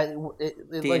best.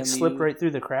 It like slipped right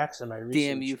through the cracks in my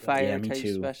research. DMU fire type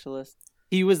specialist.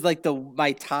 He was like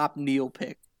my top Neil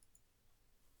pick.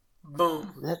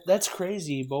 Boom. That's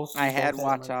crazy. I had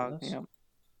Watchog. Yeah.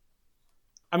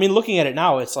 I mean, looking at it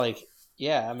now, it's like,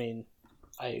 yeah. I mean,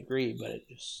 I agree, but it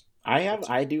just.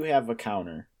 I do have a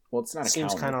counter. Well, it's not a counter.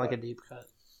 Seems kind of like a deep cut.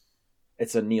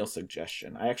 It's a Neil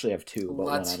suggestion. I actually have two, but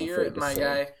let's one I'm hear afraid it, to my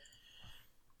say.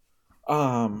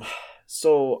 guy.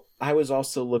 So I was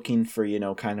also looking for,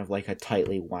 kind of like a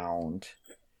tightly wound,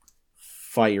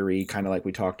 fiery, kind of like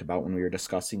we talked about when we were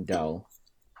discussing Dell,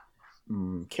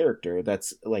 character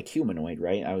that's like humanoid,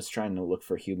 right? I was trying to look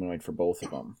for humanoid for both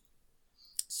of them.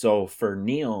 So for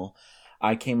Neil,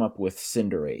 I came up with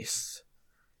Cinderace.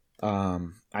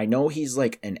 I know he's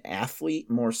like an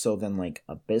athlete more so than like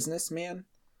a businessman,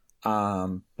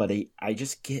 but I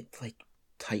just get like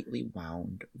tightly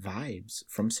wound vibes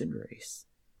from Cinderace.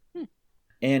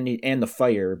 And the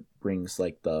fire brings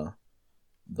like the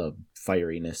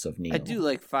fieriness of Neil. I do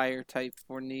like fire type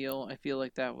for Neil. I feel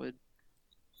like that would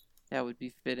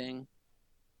be fitting.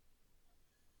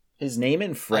 His name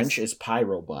in French is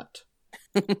Pyrobutt.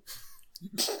 That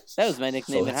was my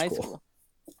nickname in high school.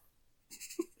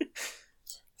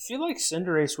 feel like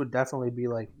Cinderace would definitely be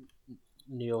like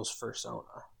Neil's persona.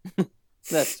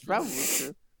 That's probably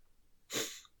true.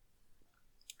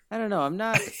 I don't know. I'm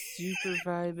not super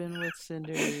vibing with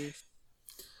Cinderace.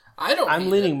 I'm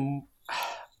leaning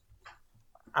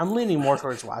more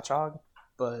towards Watchog,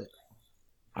 but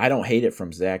I don't hate it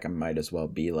from Zach. I might as well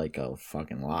be like a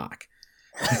fucking lock.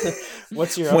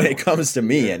 What's your when it comes to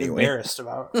me anyway? Embarrassed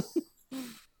about?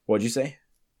 What'd you say?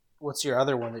 What's your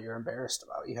other one that you're embarrassed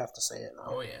about? You have to say it now.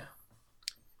 Oh yeah.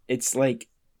 It's like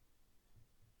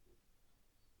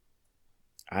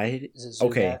Is it Zubat?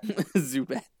 Okay.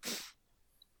 Zubat.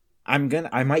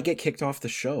 I might get kicked off the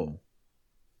show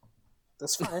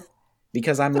That's fine.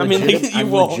 because I'm I mean, like, you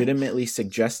won't. legitimately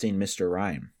suggesting Mr.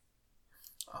 Rhyme.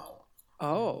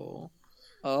 Oh.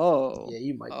 Yeah,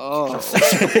 you might. Oh.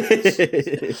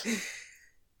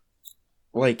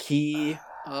 Like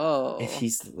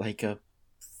he's like a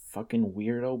fucking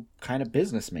weirdo kind of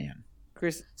businessman.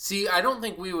 Chris. See, I don't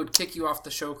think we would kick you off the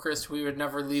show, Chris. We would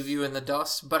never leave you in the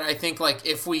dust. But I think, like,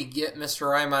 if we get Mr.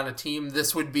 Rhyme on a team,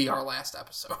 this would be our last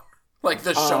episode. Like,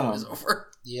 the show is over.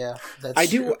 Yeah, I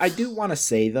do want to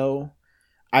say, though,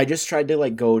 I just tried to,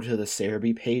 like, go to the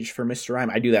Cerebi page for Mr. Rhyme.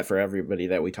 I do that for everybody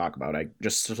that we talk about. I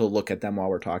just to look at them while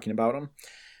we're talking about them.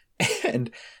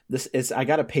 And I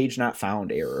got a page not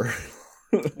found error.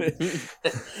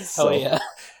 Oh, yeah.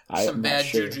 Some bad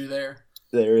juju there.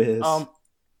 There is.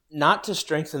 Not to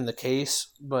strengthen the case,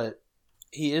 but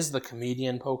he is the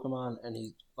comedian Pokemon, and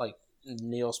he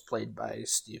Neil's played by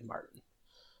Steve Martin.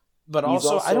 But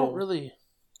also I don't really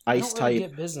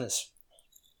get business.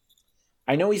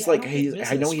 I know he's I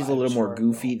know he's a little more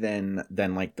goofy though.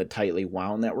 than like the tightly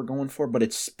wound that we're going for, but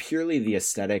it's purely the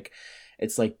aesthetic.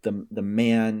 It's like the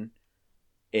man.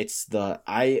 It's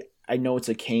I know it's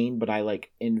a cane, but I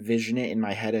like envision it in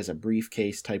my head as a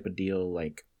briefcase type of deal.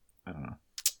 Like, I don't know.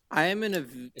 I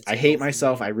hate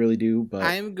myself, I really do, but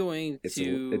I'm going it's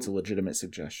to. It's a legitimate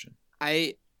suggestion.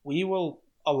 We will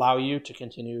allow you to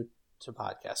continue to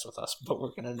podcast with us, but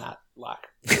we're gonna not lock.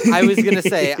 I was gonna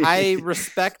say I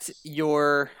respect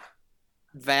your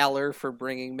valor for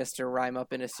bringing Mr. Rhyme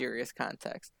up in a serious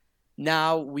context.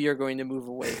 Now we are going to move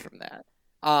away from that.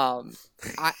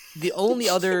 The only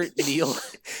other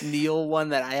Neil one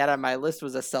that I had on my list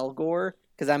was a Selgor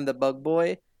because I'm the bug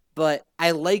boy. But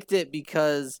I liked it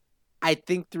because I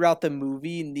think throughout the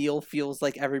movie, Neil feels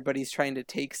like everybody's trying to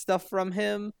take stuff from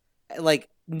him. Like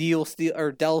Dell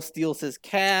steals his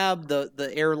cab,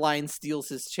 the airline steals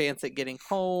his chance at getting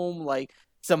home. Like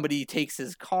somebody takes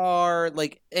his car.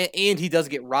 Like, and he does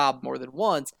get robbed more than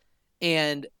once.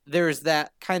 And there's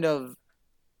that kind of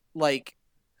like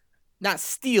not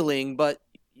stealing, but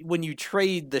when you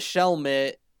trade the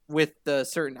Shelmet with the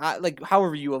certain, like,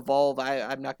 however you evolve,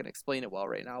 I'm not going to explain it well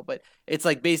right now, but it's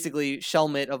like basically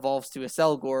Shelmet evolves to a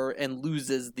Selgor and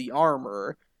loses the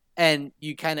armor, and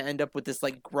you kind of end up with this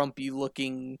like grumpy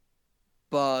looking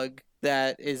bug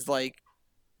that is like,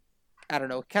 I don't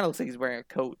know, kind of looks like he's wearing a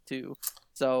coat too.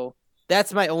 So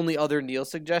that's my only other Neil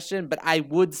suggestion, but I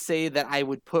would say that I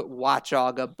would put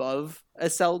Watchog above a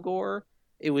Selgor.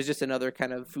 It was just another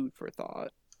kind of food for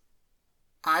thought.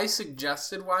 I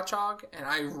suggested Watchog, and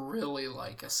I really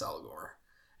like a Selgor.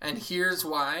 And here's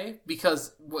why.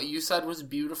 Because what you said was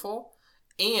beautiful,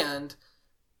 and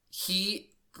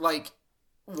he, like,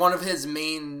 one of his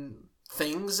main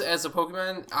things as a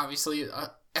Pokemon, obviously,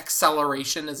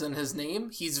 acceleration is in his name.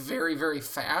 He's very, very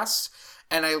fast,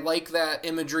 and I like that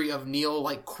imagery of Neil,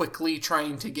 like, quickly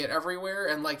trying to get everywhere,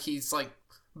 and, like, he's, like,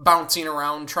 bouncing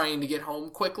around trying to get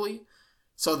home quickly.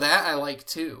 So that I like,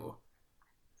 too.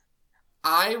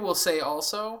 I will say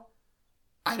also,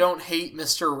 I don't hate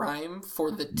Mr. Rhyme for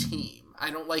the team.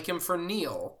 I don't like him for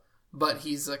Neil, but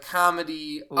he's a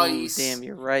comedy, ice. Damn,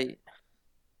 you're right.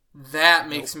 That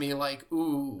makes me like,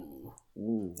 ooh.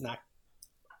 You're not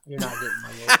getting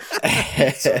my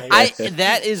vote.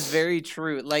 That is very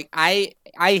true. Like, I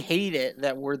hate it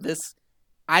that we're this.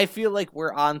 I feel like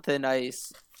we're on thin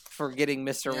ice for getting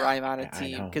Mr. Rhyme on a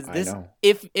team, because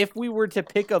if we were to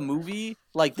pick a movie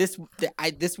like this,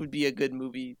 this would be a good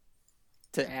movie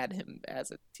to add him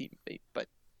as a teammate. But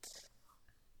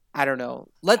I don't know.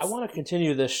 I want to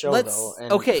continue this show though.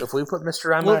 And okay, if we put Mr.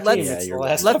 Rhyme on a team, it's the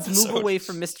last let's episode. move away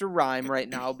from Mr. Rhyme right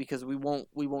now because we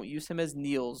won't use him as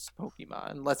Neil's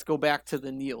Pokemon. Let's go back to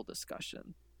the Neil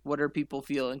discussion. What are people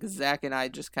feeling? Because Zach and I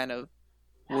just kind of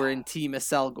were in Team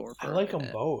Selgor. I like them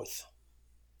both.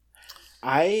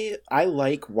 I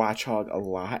like Watchog a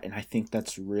lot, and I think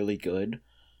that's really good.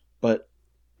 But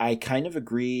I kind of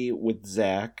agree with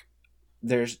Zach.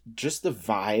 There's just the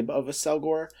vibe of a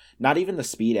Selgor, not even the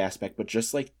speed aspect, but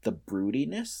just like the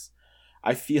broodiness.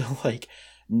 I feel like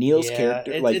Neil's Yeah,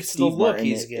 character, it's like the Steve look Martin,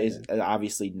 he's is given.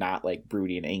 obviously not like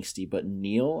broody and angsty, but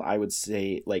Neil, I would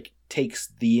say, like takes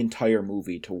the entire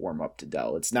movie to warm up to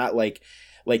Del. It's not like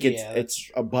Yeah,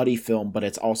 it's a buddy film, but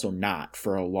it's also not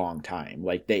for a long time.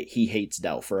 Like he hates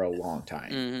Del for a long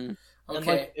time. Mm-hmm. And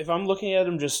Okay. like, if I'm looking at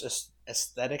him just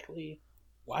aesthetically,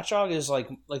 Watchdog is like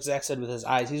Zach said with his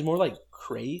eyes, he's more like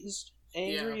crazed,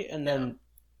 angry, and then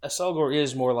Selgor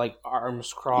is more like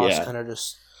arms crossed, Yeah. kind of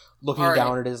just looking All right.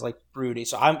 down at his like broody.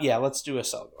 So let's do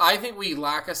Selgor. I think we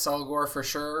lack a Selgor for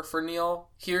sure for Neil.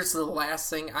 Here's the last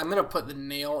thing. I'm going to put the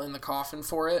nail in the coffin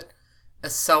for it. A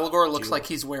Selgor looks like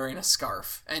he's wearing a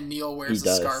scarf, and Neil wears He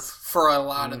a does. scarf for a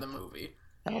lot of the movie.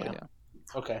 Hell Yeah. yeah.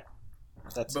 Okay,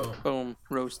 that's Boom. Boom.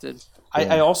 Roasted.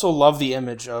 I also love the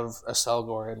image of a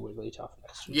Selgor and Wigglytuff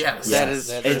next to each Yes. other. That is-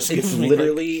 That It's just gives me, like,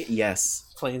 literally yes.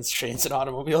 planes, trains, and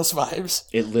automobiles vibes.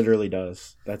 It literally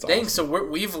does. That's Dang, awesome. so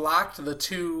we've locked the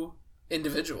two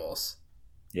individuals.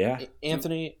 Yeah.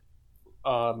 Anthony,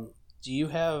 do you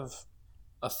have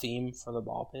a theme for the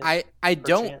ball pit? I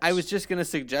don't. chance. I was just gonna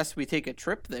suggest we take a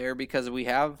trip there because we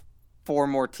have 4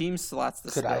 more team slots to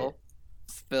Could I-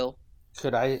 spill.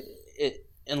 Could I,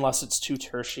 unless it's too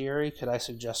tertiary, could I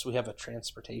suggest we have a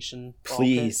transportation ball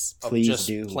Please, pit of please just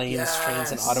do. planes,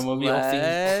 trains, and Yes. automobile theme?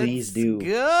 Let's Please do.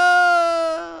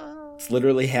 Go. It's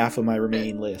literally half of my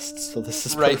remaining list, so this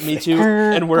is Right, me perfect. too.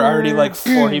 And we're already like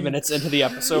 40 minutes into the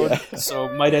episode, Yeah. so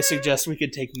might I suggest we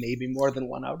could take maybe more than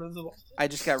one out of the ball? I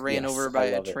just got ran Yes, over I by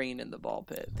a love it. train in the ball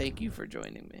pit. Thank you for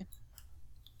joining me.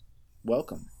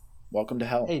 Welcome to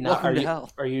hell. Hey, now Welcome are to you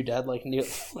hell. are you dead like Neil?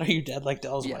 Are you dead like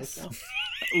Dell's Yes. wife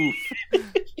now? Oof.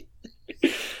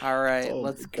 All right, Oh,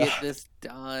 let's God. get this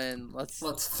done. Let's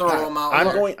throw them out.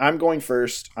 I'm going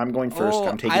first. I'm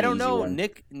taking I don't the easy know. one.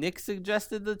 Nick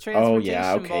suggested the Oh transportation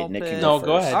yeah, okay. ball Nick pit. can No, go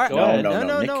go first. ahead, All right, go no, ahead. no, no,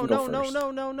 Nick can go no, first.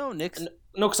 no. Nick's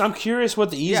No, because I'm curious what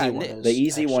the easy Yeah, one Nick- is. The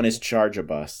easy one is actually. charge a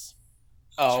bus.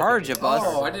 Oh, Charge a bus.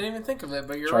 Oh, I didn't even think of it,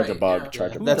 but you're Charge right. a bug, yeah.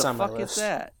 charge a who bug. That's the on my fuck list. is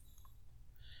that?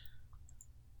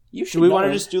 You should Do we want to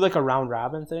know. just do like a round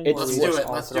robin thing? It's- or Let's we do just it.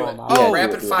 all Let's throw do it. them out? Yeah, do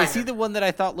rapid it, do it. fire. Is he the one that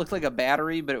I thought looked like a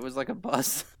battery, but it was like a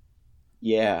bus?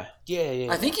 Yeah, Yeah.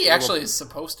 I think he actually is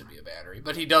supposed to be a battery,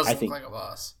 but he does I look think- like a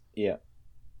bus. yeah.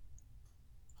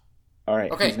 All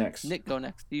right, Okay, who's next? Nick, go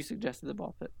next. You suggested the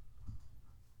ball pit.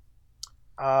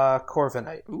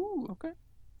 Corviknight, Ooh, okay.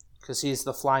 because he's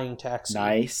the flying taxi.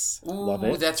 Nice, Ooh, love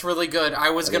it. that's really good.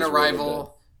 I was That gonna is really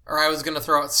rival, or I was gonna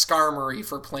throw out Skarmory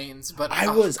for planes, but I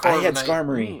had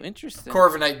Skarmory. Ooh, interesting.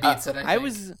 Corviknight beats it. I think.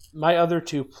 was My other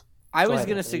two. I Go was ahead,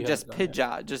 gonna Anthony, you suggest have it, go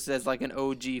Pidgeot just as like an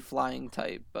OG flying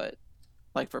type, but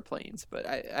like for planes. But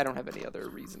I don't have any other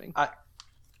reasoning.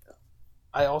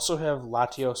 I also have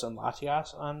Latios and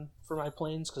Latias on for my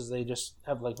planes because they just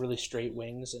have like really straight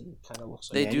wings and kind of looks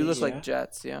like They do look yeah. like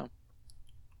jets, yeah.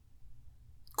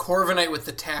 Corviknight with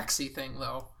the taxi thing,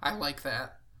 though. I like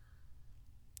that.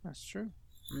 That's true.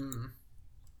 Mm.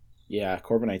 Yeah,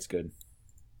 Corviknight's good.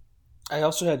 I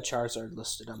also had Charizard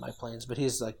listed on my planes, but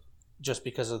he's like just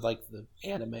because of like the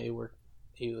anime where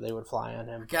they would fly on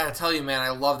him. Gotta tell you, man, I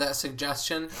love that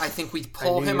suggestion. I think we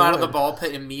pull knew him you out of the would. ball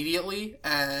pit immediately,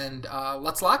 and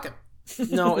let's lock him.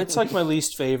 No, it's like my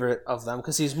least favorite of them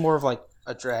because he's more of like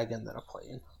a dragon than a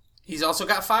plane. He's also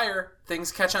got fire.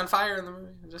 Things catch on fire in the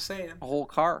movie. I'm just saying. A whole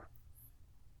car.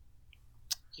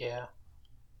 Yeah.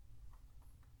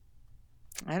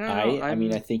 I don't know. I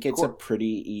mean, I think it's a Cor-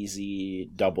 pretty easy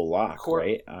double lock, Cor-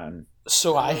 right? On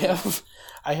So I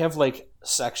have like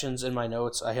sections in my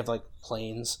notes. I have like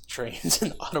planes, trains,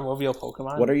 and automobile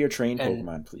Pokemon. what are your train and-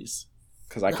 Pokemon, please?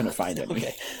 Because I couldn't find any.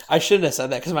 Okay, I shouldn't have said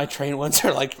that because my train ones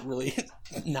are like really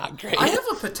not great. I have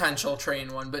a potential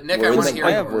train one, but Nick, We're I in want to the- hear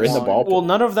I have yours. We're in the one. ball pit. Well,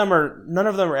 none of them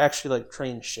are actually like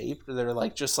train shaped. They're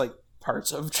like just like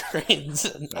parts of trains.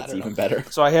 And I That's don't even know. better.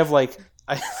 So I have like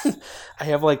I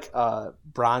have like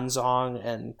Bronzong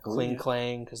and Oh, Kling yeah.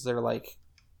 Klang because they're like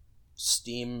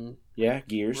steam Yeah,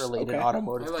 gears. related Okay.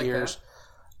 automotive I like gears.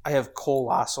 I have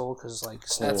Colossal because like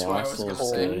That's what I was Colossal's gonna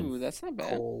say. good. Ooh, that's not bad.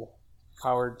 coal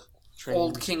powered trains.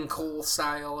 Old King Cole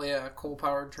style, yeah, coal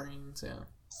powered trains, yeah.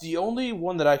 The only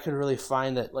one that I could really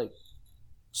find that like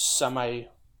semi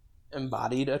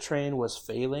embodied a train was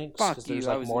Phalanx Fuck because there's you,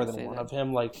 I like was more gonna than say one that. of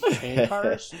him like train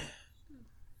cars.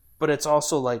 But it's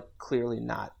also like clearly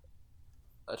not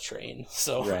a train,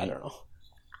 so I Right. don't know.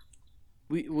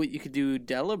 What you could do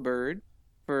Delibird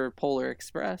for Polar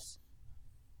Express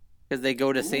because they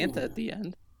go to Santa Ooh. at the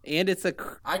end, and it's a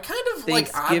I kind of like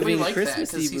oddly Thanksgiving, like that because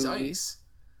Christmassy he's movie. ice.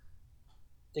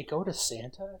 They go to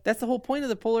Santa. that's the whole point of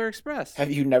the Polar Express.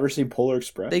 Have you never seen Polar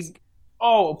Express? They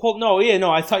No.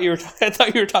 I thought you were. I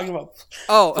thought you were talking about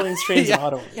oh planes, trains, yeah. and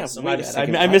autos. yeah, So wait my a bad.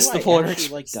 second. I Why missed do the Polar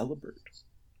actually Express. like Delibird.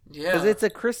 Yeah. Because it's a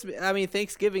Christmas. I mean,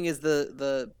 Thanksgiving is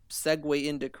the segue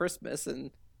into Christmas,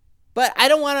 but I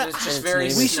don't want And it's just to. very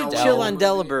We should snowy chill on movie.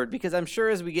 Delibird because I'm sure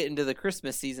as we get into the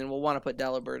Christmas season, we'll want to put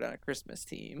Delibird on a Christmas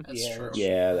team. That's Yeah. true.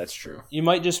 Yeah, that's true. You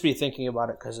might just be thinking about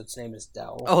it because its name is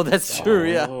Dell. Oh, that's true.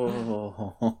 Yeah.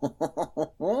 Oh.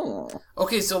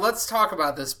 Okay, so let's talk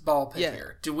about this ball pit Yeah.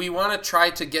 here. Do we want to try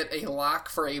to get a lock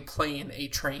for a plane, a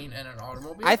train, and an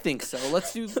automobile? I think so.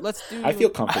 Let's do. I feel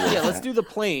comfortable with Yeah, let's that. do the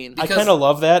plane. I because- kind of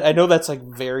love that. I know that's like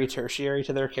very tertiary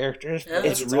to their characters, but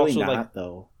Yeah. It's really also not, like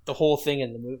though. the whole thing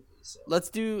in the movie. So. Let's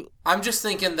do. I'm just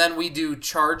thinking then we do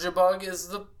Charge-a-Bug as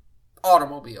the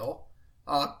automobile,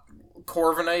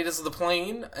 Corviknight is the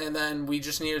plane, and then we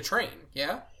just need a train,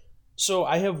 yeah? So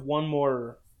I have one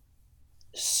more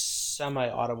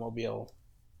semi-automobile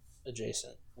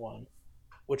adjacent one,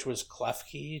 which was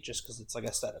Klefki, just because it's like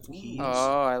a set of keys.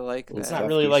 Oh, I like Ooh, It's that. not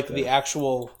really Klefki's like good. the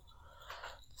actual,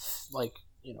 like,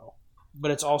 but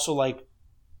it's also like,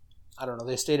 I don't know,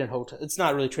 they stayed in hotel. It's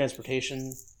not really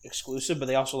transportation exclusive, but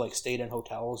they also like stayed in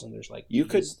hotels and there's like We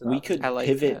keys throughout could I like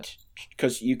pivot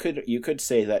because you could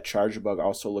say that Charge-a-Bug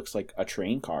also looks like a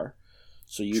train car,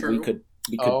 so True. we could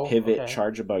Oh, pivot okay.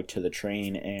 Charge-a-Bug to the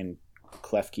train and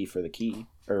Klefki for the key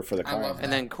or for the I car. love that.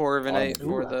 And then Corviknight Ooh,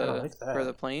 for I kinda like that.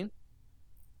 the plane.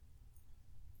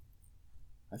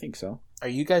 I think so. Are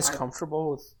you guys I-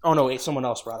 comfortable with? Oh no, wait! Someone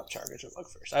else brought up Charge-a-Bug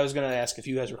first. I was gonna ask if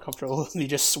you guys were comfortable with me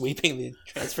just sweeping the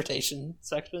transportation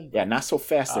section. Yeah, not so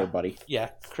fast there, buddy. Yeah,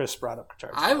 Chris brought up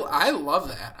Charge. I love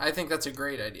that. I think that's a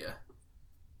great idea.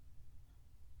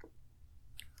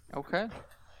 Okay.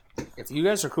 If you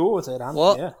guys are cool with it,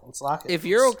 Well, yeah, let's lock it. If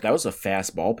you're okay, That was a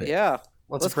fast ball pit. yeah,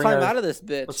 let's bring climb our- out of this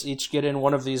bitch. Let's each get in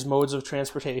one of these modes of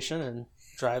transportation and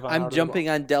drive on. out I'm of the jumping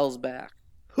on Dell's back.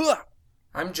 Huh!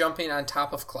 I'm jumping on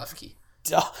top of Klefki.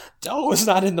 Dell was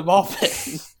not in the ball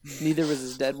pit. Neither was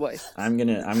his dead wife. I'm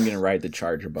gonna ride the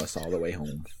Charger bus all the way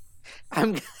home.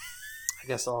 I'm I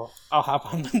guess I'll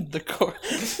hop on the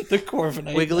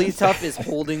Corviknight. Wigglytuff is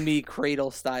holding me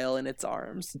cradle style in its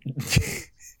arms.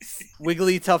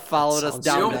 Wigglytuff followed us Sounds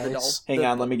down so the nice. Hang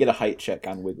on, let me get a height check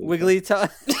on Wiggly. Wigglytuff.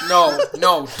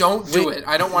 No, don't do it.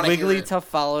 I don't want to hear it. Wigglytuff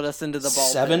followed us into the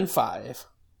ball. 7'5".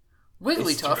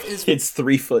 Wigglytuff is It's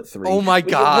 3'3". Oh my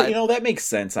God. You know that makes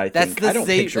sense. I That's think the I don't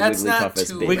same- picture That's not Wigglytuff as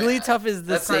too big. big. Wigglytuff is the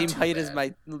That's not same too height as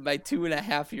bad. my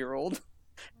 2.5-year-old,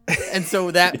 and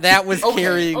so that was Okay,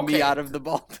 carrying me okay. out of the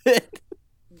ball pit.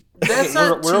 that's We're-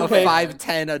 not we're too okay. bad.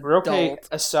 5'10" adult. We're okay.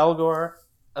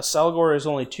 A Selgor is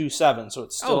only 2'7", so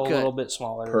it's still Oh, a good. little bit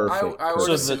smaller. Perfect. I would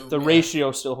So assume, the yeah.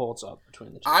 ratio still holds up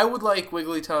between the two. I would like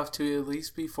Wigglytuff to at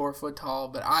least be 4 foot tall,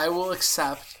 but I will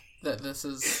accept that this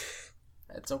is.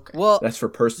 It's okay. Well, That's for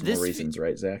personal This- reasons,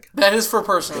 right, Zach? That is for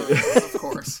personal reasons, of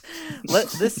course.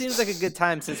 this seems like a good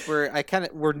time since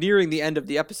we're nearing the end of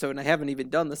the episode and I haven't even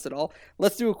done this at all.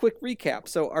 Let's do a quick recap.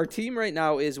 So our team right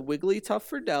now is Wigglytuff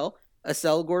for Dell, a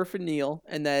Selgor for Neil,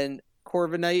 and then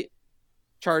Corviknight,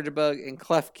 Charge-a-Bug, and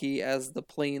Klefki as the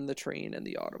plane, the train, and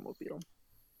the automobile.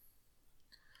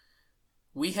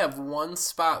 We have one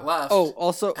spot left. Oh,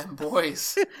 also, and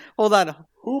boys, hold on,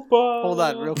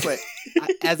 Hoopa! real quick.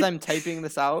 As I'm typing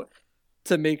this out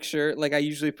to make sure, like I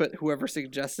usually put whoever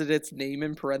suggested its name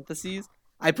in parentheses.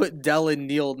 I put Dell and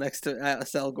Neil next to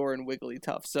Selgor and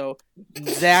Wigglytuff. So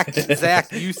Zach,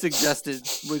 you suggested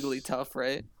Wigglytuff,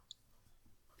 right?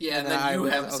 yeah, and And I then you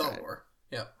was- have okay. Selgor.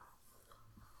 Yep.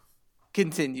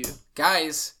 Continue.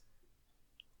 Guys,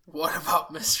 what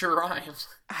about Mr. Rhyme?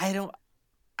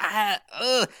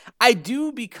 I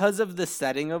do because of the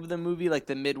setting of the movie, like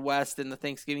the Midwest and the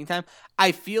Thanksgiving time.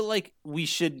 I feel like we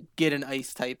should get an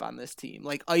ice type on this team,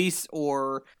 like ice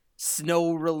or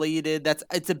snow related.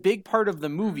 It's a big part of the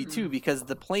movie too, because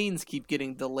the planes keep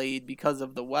getting delayed because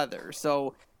of the weather.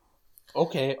 So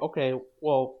Okay.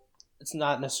 Well, it's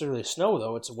not necessarily snow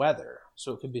though; it's weather,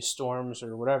 so it could be storms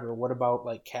or whatever. What about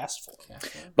like cast form?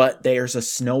 But there's a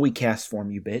snowy cast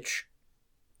form, you bitch.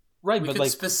 Right, We but could like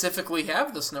specifically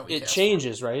have the snowy it cast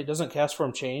changes, right? Doesn't cast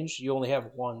form change? You only have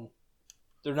one.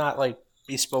 They're not like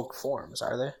bespoke forms,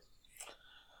 are they?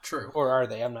 True. Or are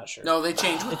they? I'm not sure. No, they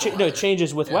change with the No, weather. it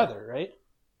changes with Yeah. weather, right?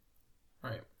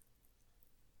 Right.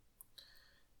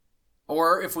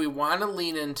 Or if we want to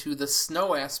lean into the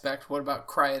snow aspect, what about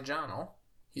Cryojono?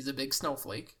 He's a big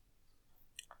snowflake.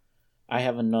 I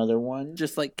have another one.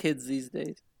 just like kids these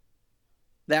days.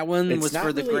 That one It's was not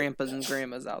for the really- grandpas and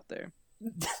grandmas out there.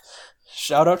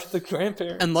 Shout out to the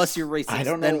grandparents. Unless you're racist, I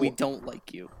don't then know- we don't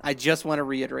like you. I just want to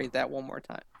reiterate that one more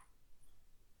time.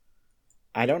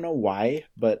 I don't know why,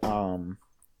 but I'm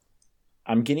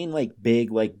getting like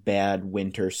big, like bad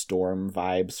winter storm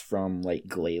vibes from like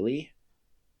Glalie.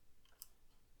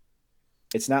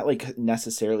 It's not like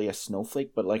necessarily a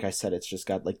snowflake, but like I said, it's just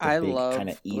got like the I big love kind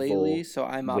of evil Glalie, so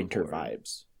I'm on winter board.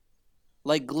 vibes.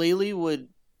 Like Glalie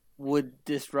would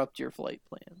disrupt your flight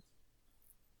plans.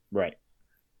 Right.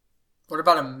 What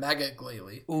about a Mega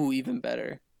Glalie? Ooh, even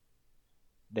better.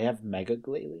 They have Mega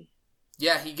Glalie?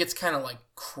 Yeah, he gets kind of like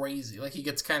crazy. Like he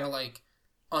gets kind of like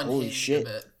Holy unhinged shit. a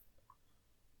bit.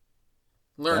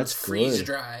 Learns That's freeze good.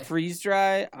 dry. Freeze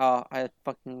dry. Oh, I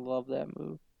fucking love that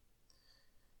move.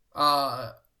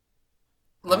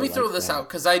 Let me I throw like this that. out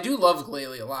because I do love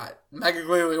Glalie a lot. Mega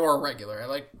Glalie or regular, I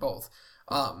like both.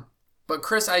 But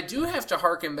Chris, I do have to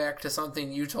harken back to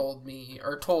something you told me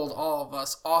or told all of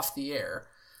us off the air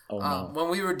Oh no. when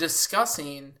we were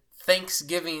discussing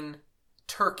Thanksgiving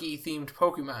turkey themed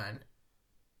Pokemon.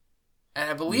 And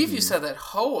I believe you said that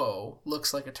Ho-Oh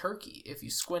looks like a turkey if you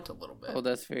squint a little bit. Oh,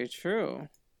 that's very true.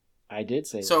 I did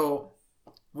say So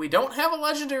we don't have a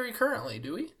legendary currently,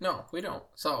 do we? No, we don't.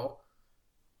 So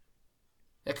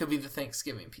that could be the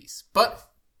Thanksgiving piece. But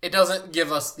it doesn't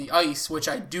give us the ice, which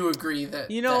I do agree that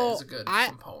that is a good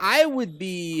component. I would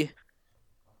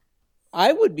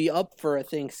be up for a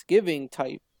Thanksgiving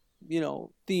type,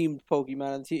 themed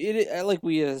Pokemon. It, like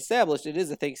we established, it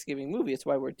is a Thanksgiving movie. It's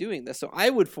why we're doing this. So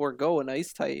I would forego an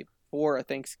ice type for a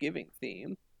Thanksgiving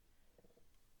theme.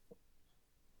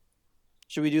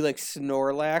 Should we do like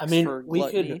Snorlax I mean, for we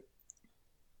Gluttony?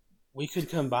 we could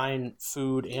combine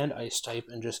food and ice type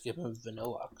and just give him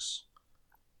Vanillux.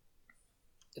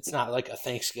 It's not like a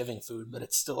Thanksgiving food, but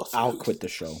it's still a food. I'll quit the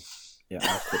show. Yeah,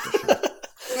 I'll quit the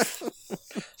show.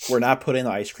 We're not putting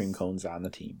the ice cream cones on the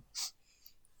team.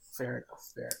 Fair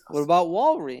enough. What about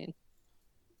Walrein?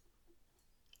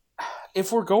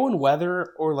 If we're going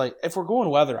weather,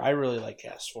 I really like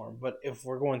Castform. But if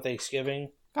we're going Thanksgiving,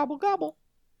 Gobble gobble.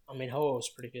 I mean, Ho-Oh's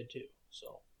pretty good too.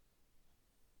 So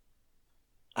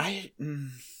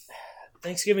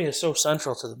Thanksgiving is so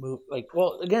central to the movie.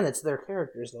 Again, it's their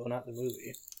characters though, not the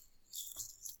movie.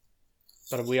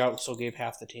 But we also gave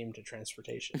half the team to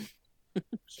transportation.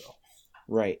 So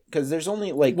Right, because there's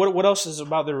only like what else is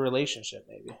about their relationship?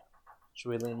 Maybe should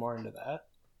we lean more into that?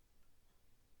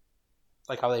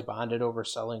 Like how they bonded over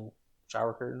selling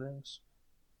shower curtain rings.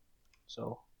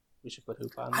 So we should put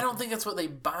Hoop on. I don't think that's what they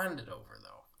bonded over,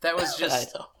 though. That was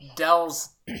just I know. Dell's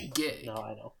gig. No,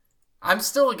 I know. I'm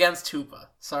still against Hoopa.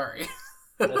 Sorry.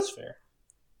 That's fair.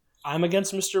 I'm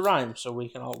against Mr. Rhyme, so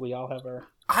we all have our.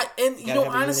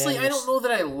 Honestly, I don't know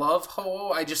that I love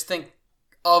Ho-Oh. I just think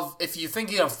if you're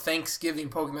thinking of Thanksgiving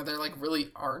Pokemon, there like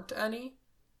really aren't any,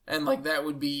 and like that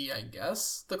would be, I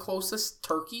guess, the closest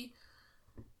turkey.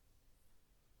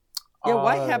 Yeah,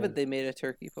 why haven't they made a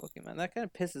turkey Pokemon? That kind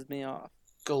of pisses me off.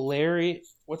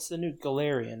 What's the new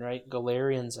Galarian, right?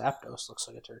 Galarian Zapdos looks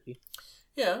like a turkey.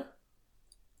 Yeah.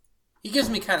 He gives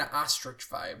me kind of ostrich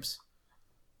vibes.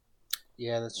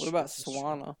 Yeah, that's What true. about That's true.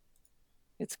 Swanna?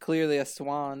 It's clearly a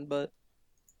swan, but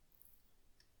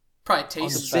Probably On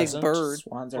tastes the big pheasant? bird.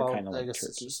 swans are kind of I like guess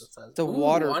it's turkeys. just a pheasant. it's a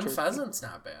water one turkey. pheasant's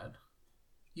not bad.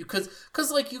 You could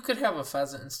have a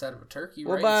pheasant instead of a turkey,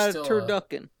 What right? about It's a still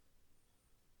turducken?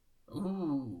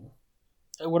 Ooh.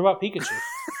 What about Pikachu?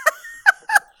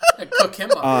 I'd cook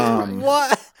him up. right?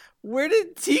 What? Where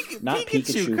did Not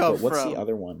Pikachu, come but what's from? the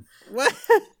other one? What?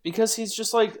 Because he's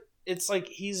just it's like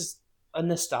he's a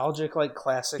nostalgic, like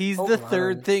classic. He's the Pokemon,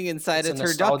 third and thing inside it's a a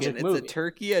nostalgic turducken. It's movie. a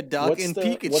turkey, a duck, and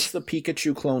Pikachu. What's the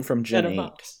Pikachu clone from Gen Gen 8?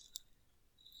 Mouse.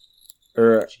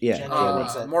 Or yeah, Gen yeah, eight,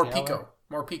 what's that? More Galar? Pico.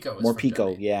 More Pico. Is More from Gen Pico,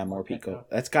 8. yeah, More Okay, Pico. okay.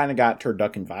 That's kind of got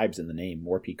turducken vibes in the name.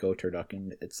 More Pico,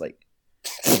 turducken. It's like the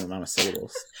same amount of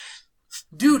syllables.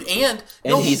 Dude, and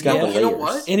he's got the you know layers.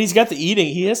 what? And he's got the eating.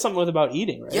 He has something about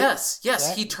eating, right? Yes,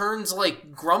 That- he turns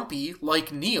like grumpy,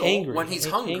 like Neil Angry, when he's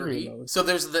angry hungry. mode. So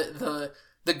there's the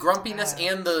grumpiness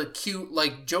and the cute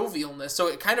like jovialness. So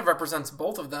it kind of represents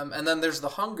both of them. And then there's the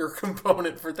hunger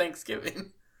component for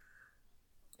Thanksgiving.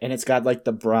 And it's got like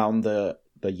the brown, the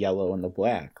yellow, and the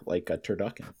black, like a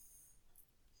turducken.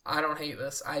 I don't hate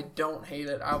this. I don't hate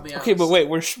it. I'll be honest. Okay, but wait,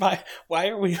 why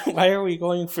are we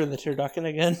going for the turducken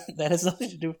again? That has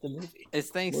nothing to do with the movie,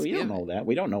 It's Well, we Thanksgiving. don't know that.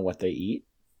 We don't know what they eat.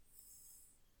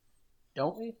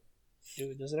 don't we?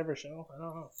 Does it ever show? I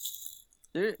don't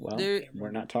know. Well, There- we're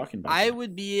not talking about I that.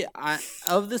 would be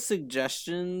of the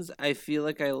suggestions. I feel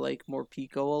like I like more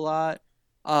Pico a lot.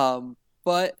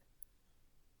 But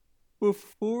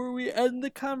before we end the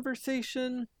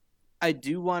conversation, I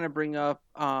do want to bring up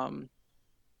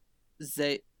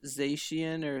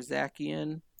Zacian or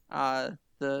Zacian,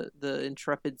 the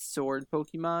intrepid sword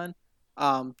Pokemon.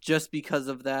 Just because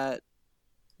of that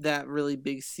really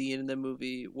big scene in the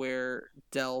movie where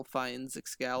Dell finds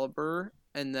Excalibur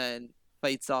and then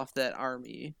fights off that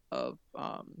army of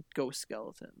ghost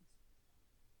skeletons.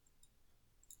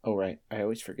 Oh, right. I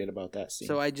always forget about that scene.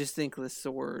 So I just think the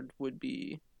sword would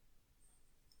be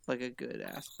like a good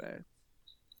aspect.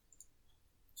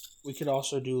 We could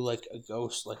also do like a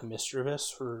ghost, like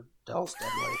Mischievous for Dell's dead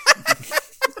wife.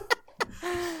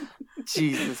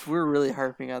 Jesus, we're really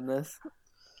harping on this.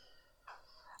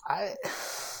 I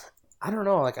don't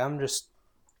know. Like I'm just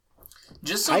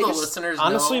so the listeners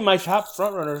honestly, know. my top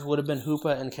frontrunners would have been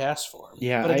Hoopa and Castform.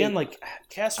 Yeah, but again, like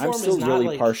Castform I'm still is not really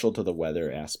like, partial to the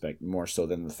weather aspect more so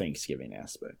than the Thanksgiving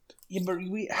aspect. Yeah, but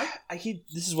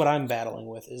this is what I'm battling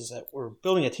with is that we're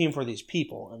building a team for these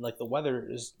people, and like the weather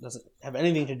doesn't have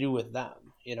anything to do with them,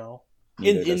 you know.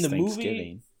 Neither In does the Thanksgiving.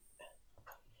 movie,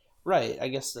 right? I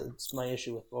guess that's my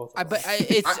issue with both. Of them. But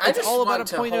it's just all about want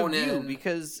a to point of hone view in.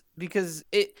 because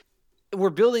we're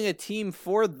building a team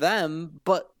for them,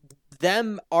 but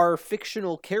them are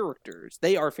fictional characters.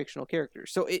 They are fictional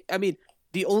characters. So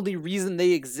the only reason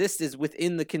they exist is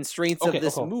within the constraints of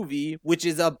this movie, which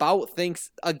is about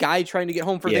a guy trying to get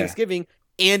home for Thanksgiving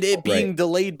and it being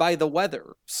delayed by the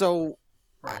weather. So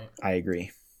Right. I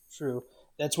agree. True.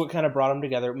 That's what kind of brought them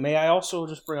together. May I also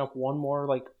just bring up one more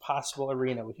like possible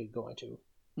arena we could go into?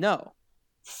 No.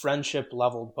 Friendship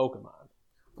leveled Pokemon.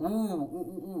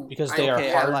 Ooh. Because they are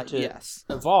hard to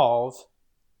evolve,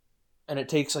 and it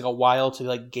takes like a while to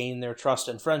like gain their trust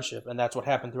and friendship, and that's what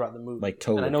happened throughout the movie. Like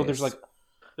Togekiss. And I know there's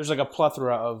like a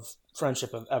plethora of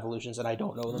friendship of evolutions, and I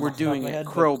don't know them. We're off the top of doing my it. head,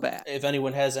 Crobat. If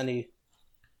anyone has any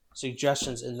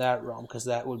suggestions in that realm, because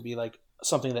that would be like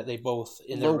something that they both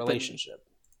in their relationship.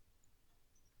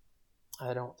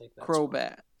 I don't think that's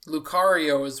Crobat.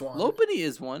 Lucario is one. Lopunny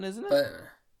is one, isn't it? But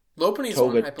Lopunny's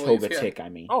one, I believe. Togetic, yeah. I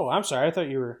mean. Oh, I'm sorry. I thought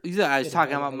you were. I was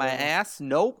talking about my ass.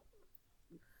 Nope.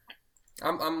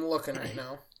 I'm looking right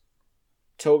now.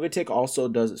 Togetic also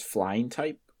does its flying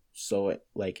type, so it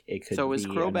could is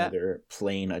be Crobat. another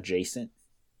plane adjacent.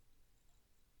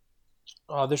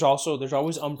 There's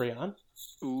always Umbreon.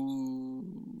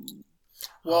 Ooh.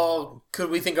 Well,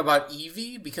 could we think about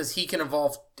Eevee? Because he can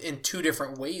evolve in two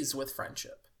different ways with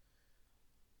friendship.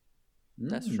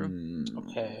 That's true.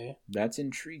 Okay. That's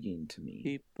intriguing to me.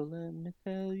 People, let me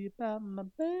tell you about my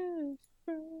best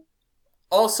friend.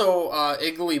 Also,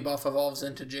 Igglybuff evolves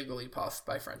into Jigglypuff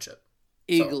by friendship.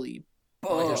 Iggly.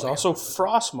 There's also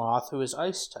Frostmoth, who is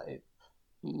Ice type.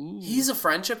 Ooh. He's a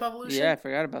friendship evolution? Yeah, I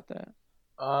forgot about that.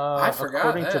 I forgot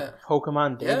according that. to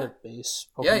Pokemon database.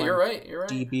 Pokemon Yeah, you're right.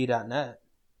 DB.net.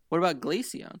 What about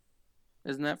Glaceon?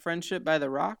 Isn't that friendship by the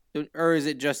rock? Or is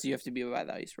it just you have to be by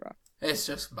the ice rock? It's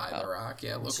just by the rock,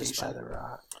 yeah, It's location. just by the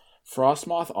rock.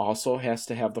 Frostmoth also has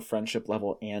to have the friendship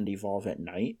level and evolve at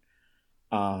night,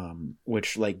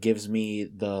 which gives me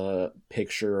the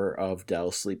picture of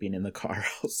Dell sleeping in the car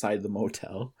outside the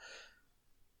motel.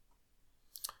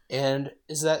 And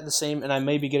is that the same? And I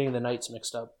may be getting the nights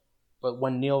mixed up, but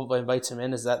when Neil invites him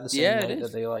in, is that the same night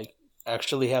that they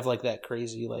actually have that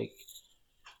crazy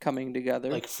coming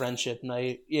together, friendship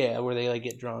night? Yeah, where they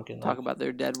get drunk and talk about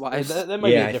their dead wives. That might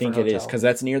be a I think different it hotel. is because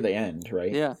that's near the end,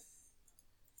 right? Yeah.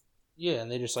 Yeah,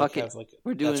 and they just Fuck have it.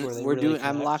 We're doing.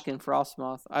 I'm locking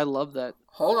Frostmoth. I love that.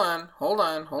 Hold on.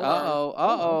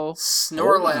 Uh-oh.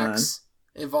 Snorlax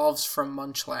evolves from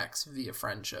Munchlax via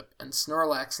friendship, and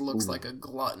Snorlax looks like a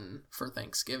glutton for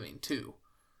Thanksgiving too.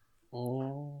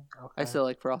 Oh, okay. I still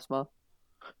like Frostmoth.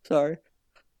 Sorry.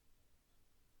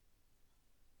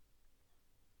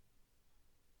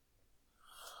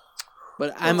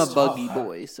 But I'm a buggy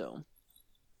boy, so.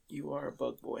 You are a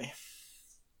bug boy.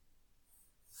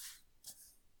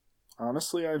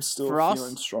 Honestly, I'm still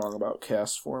feeling strong about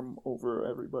Castform over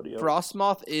everybody else.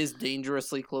 Frostmoth is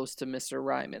dangerously close to Mr.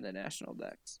 Rhyme in the National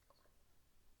Dex.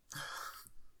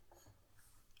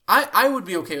 I would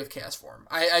be okay with Castform.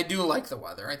 I do like the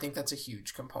weather. I think that's a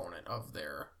huge component of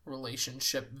their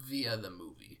relationship via the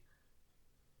movie.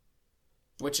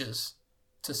 Which is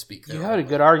to speak there. You had a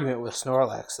good argument with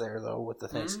Snorlax there, though, with the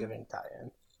Thanksgiving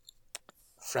tie-in.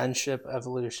 Friendship,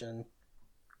 evolution.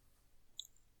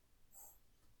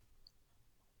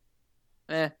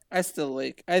 I still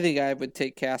I think I would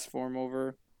take Castform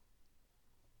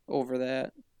over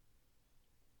that.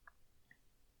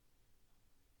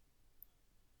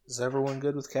 Is everyone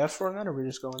good with Castform then, or are we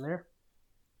just going there?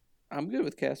 I'm good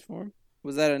with Castform.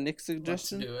 Was that a Nick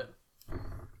suggestion? Let's do it.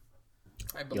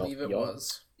 I believe it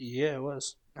was. Yeah, it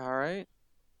was. All right.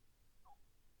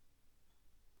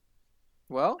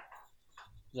 Well,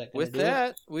 with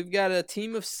that, we've got a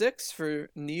team of 6 for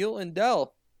Neil and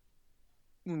Dell.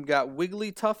 We've got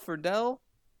Wigglytuff for Dell,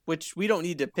 which we don't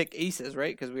need to pick aces,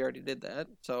 right? Because we already did that.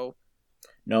 So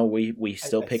no, we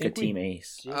still pick a team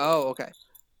ace. Oh, okay.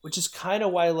 Which is kind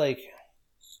of why,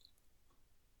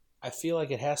 I feel like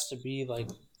it has to be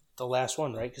the last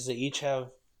one, right? Because they each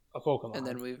have a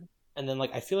Pokemon. And then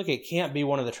like I feel like it can't be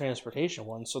one of the transportation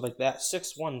ones, so like that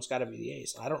 6th one's got to be the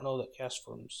ace. I don't know that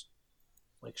Castform's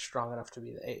like strong enough to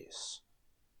be the ace.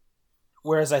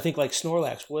 Whereas I think like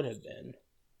Snorlax would have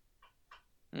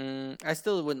been. I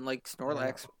still wouldn't like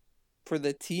Snorlax for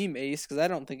the team ace because I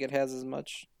don't think it has as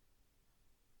much.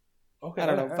 Okay, I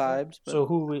don't know vibes. But... So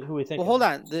who we think? Well, hold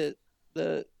on.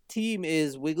 The team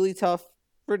is Wigglytuff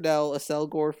for Dell,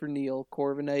 Acelgor for Neil,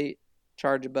 Corviknight,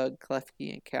 Charjabug,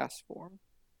 Klefki, and Castform.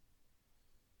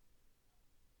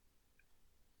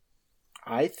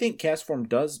 I think Castform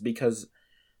does because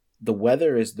the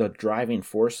weather is the driving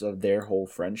force of their whole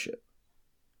friendship.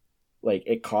 Like,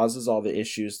 it causes all the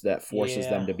issues that forces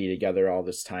them to be together all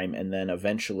this time. And then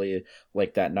eventually,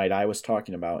 like that night I was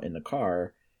talking about in the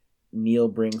car, Neil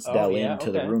brings Dell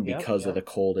into the room because of the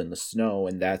cold and the snow.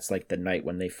 And that's like the night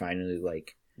when they finally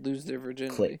like lose their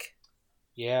virginity. Click.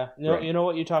 Yeah. No, right. You know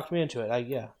what? You talked me into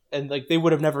it. And like they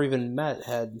would have never even met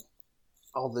had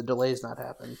all the delays not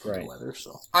happened for the weather.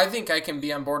 So I think I can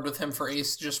be on board with him for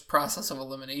ace, just process of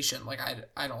elimination. Like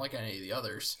I don't like any of the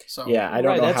others. So yeah, I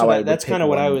don't know how that's kind of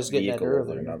what I was getting at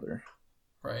earlier. Another.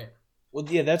 Right. Well,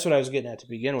 yeah, that's what I was getting at to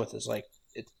begin with. Is like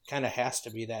it kind of has to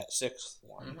be that 6th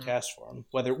one, Castform.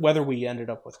 Whether we ended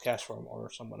up with Castform or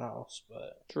someone else,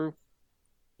 but true.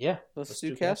 Yeah, let's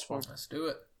do Castform. Let's do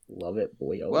it. Love it,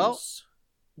 boyos. Well,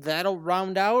 that'll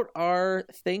round out our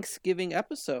Thanksgiving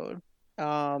episode.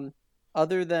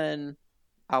 Other than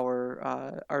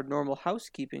our normal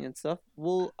housekeeping and stuff,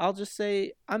 I'll just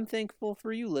say I'm thankful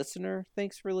for you, listener.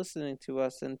 Thanks for listening to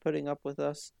us and putting up with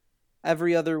us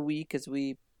every other week as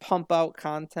we pump out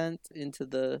content into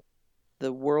the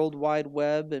World Wide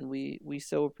Web, and we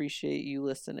so appreciate you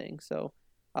listening. So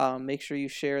make sure you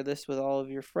share this with all of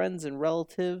your friends and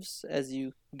relatives as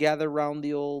you gather around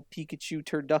the old Pikachu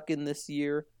turducken this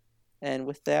year. And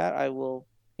with that, I will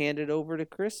hand it over to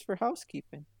Chris for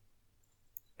housekeeping.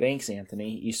 Thanks,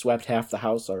 Anthony. You swept half the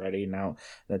house already. Now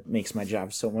that makes my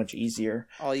job so much easier.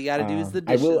 All you got to do is the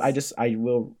dishes. I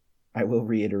will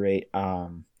reiterate.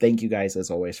 Thank you guys as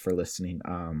always for listening.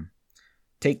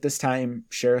 Take this time,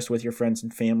 share us with your friends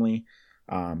and family.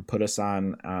 Put us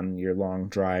on your long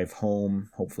drive home.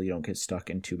 Hopefully you don't get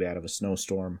stuck in too bad of a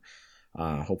snowstorm.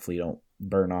 Hopefully you don't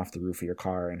burn off the roof of your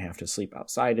car and have to sleep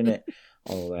outside in it.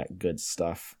 All of that good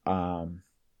stuff.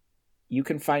 You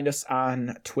can find us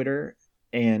on Twitter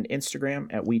and Instagram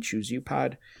at We Choose You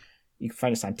Pod. You can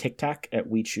find us on TikTok at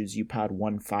We Choose You Pod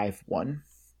 151.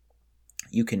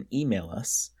 You can email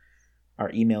us. Our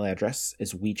email address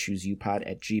is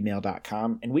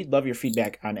wechooseyoupod@gmail.com. And we'd love your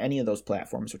feedback on any of those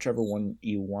platforms, whichever one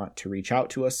you want to reach out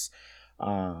to us.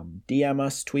 DM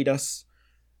us, tweet us,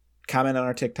 comment on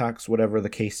our TikToks, whatever the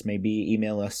case may be.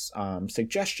 Email us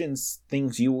suggestions,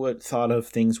 things you would thought of,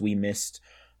 things we missed,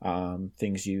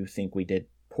 things you think we did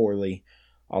poorly.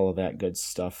 All of that good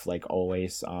stuff, like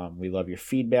always. We love your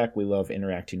feedback. We love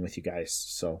interacting with you guys.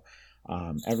 So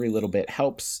every little bit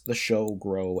helps the show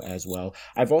grow as well.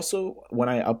 I've also, when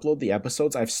I upload the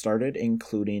episodes, I've started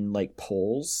including like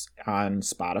polls on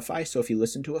Spotify. So if you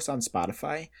listen to us on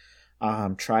Spotify,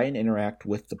 try and interact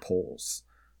with the polls.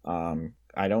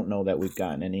 I don't know that we've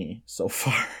gotten any so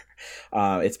far.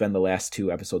 It's been the last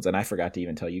 2 episodes, and I forgot to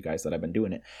even tell you guys that I've been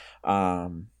doing it.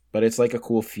 But it's like a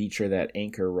cool feature that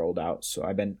Anchor rolled out. So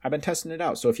I've been testing it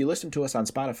out. So if you listen to us on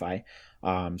Spotify,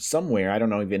 somewhere, I don't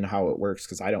know even how it works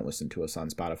because I don't listen to us on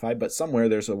Spotify, but somewhere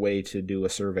there's a way to do a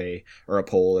survey or a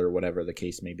poll or whatever the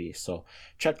case may be. So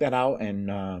check that out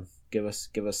and give us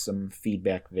some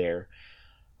feedback there.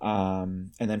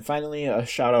 And then finally, a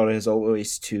shout out as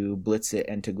always to Blitzit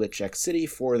and to GlitchX City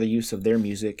for the use of their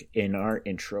music in our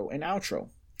intro and outro.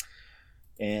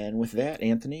 And with that,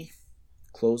 Anthony,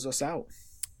 close us out.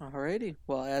 Alrighty.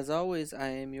 Well, as always, I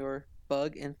am your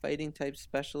bug and fighting type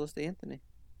specialist, Anthony.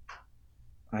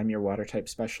 I'm your water type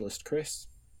specialist, Chris.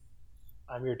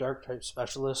 I'm your dark type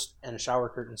specialist and shower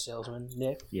curtain salesman,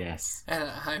 Nick. Yes. And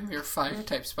I'm your fire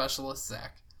type specialist,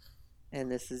 Zach. And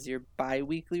this is your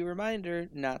bi-weekly reminder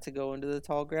not to go into the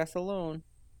tall grass alone.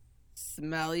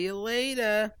 Smell you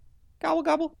later. Gobble,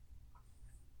 gobble.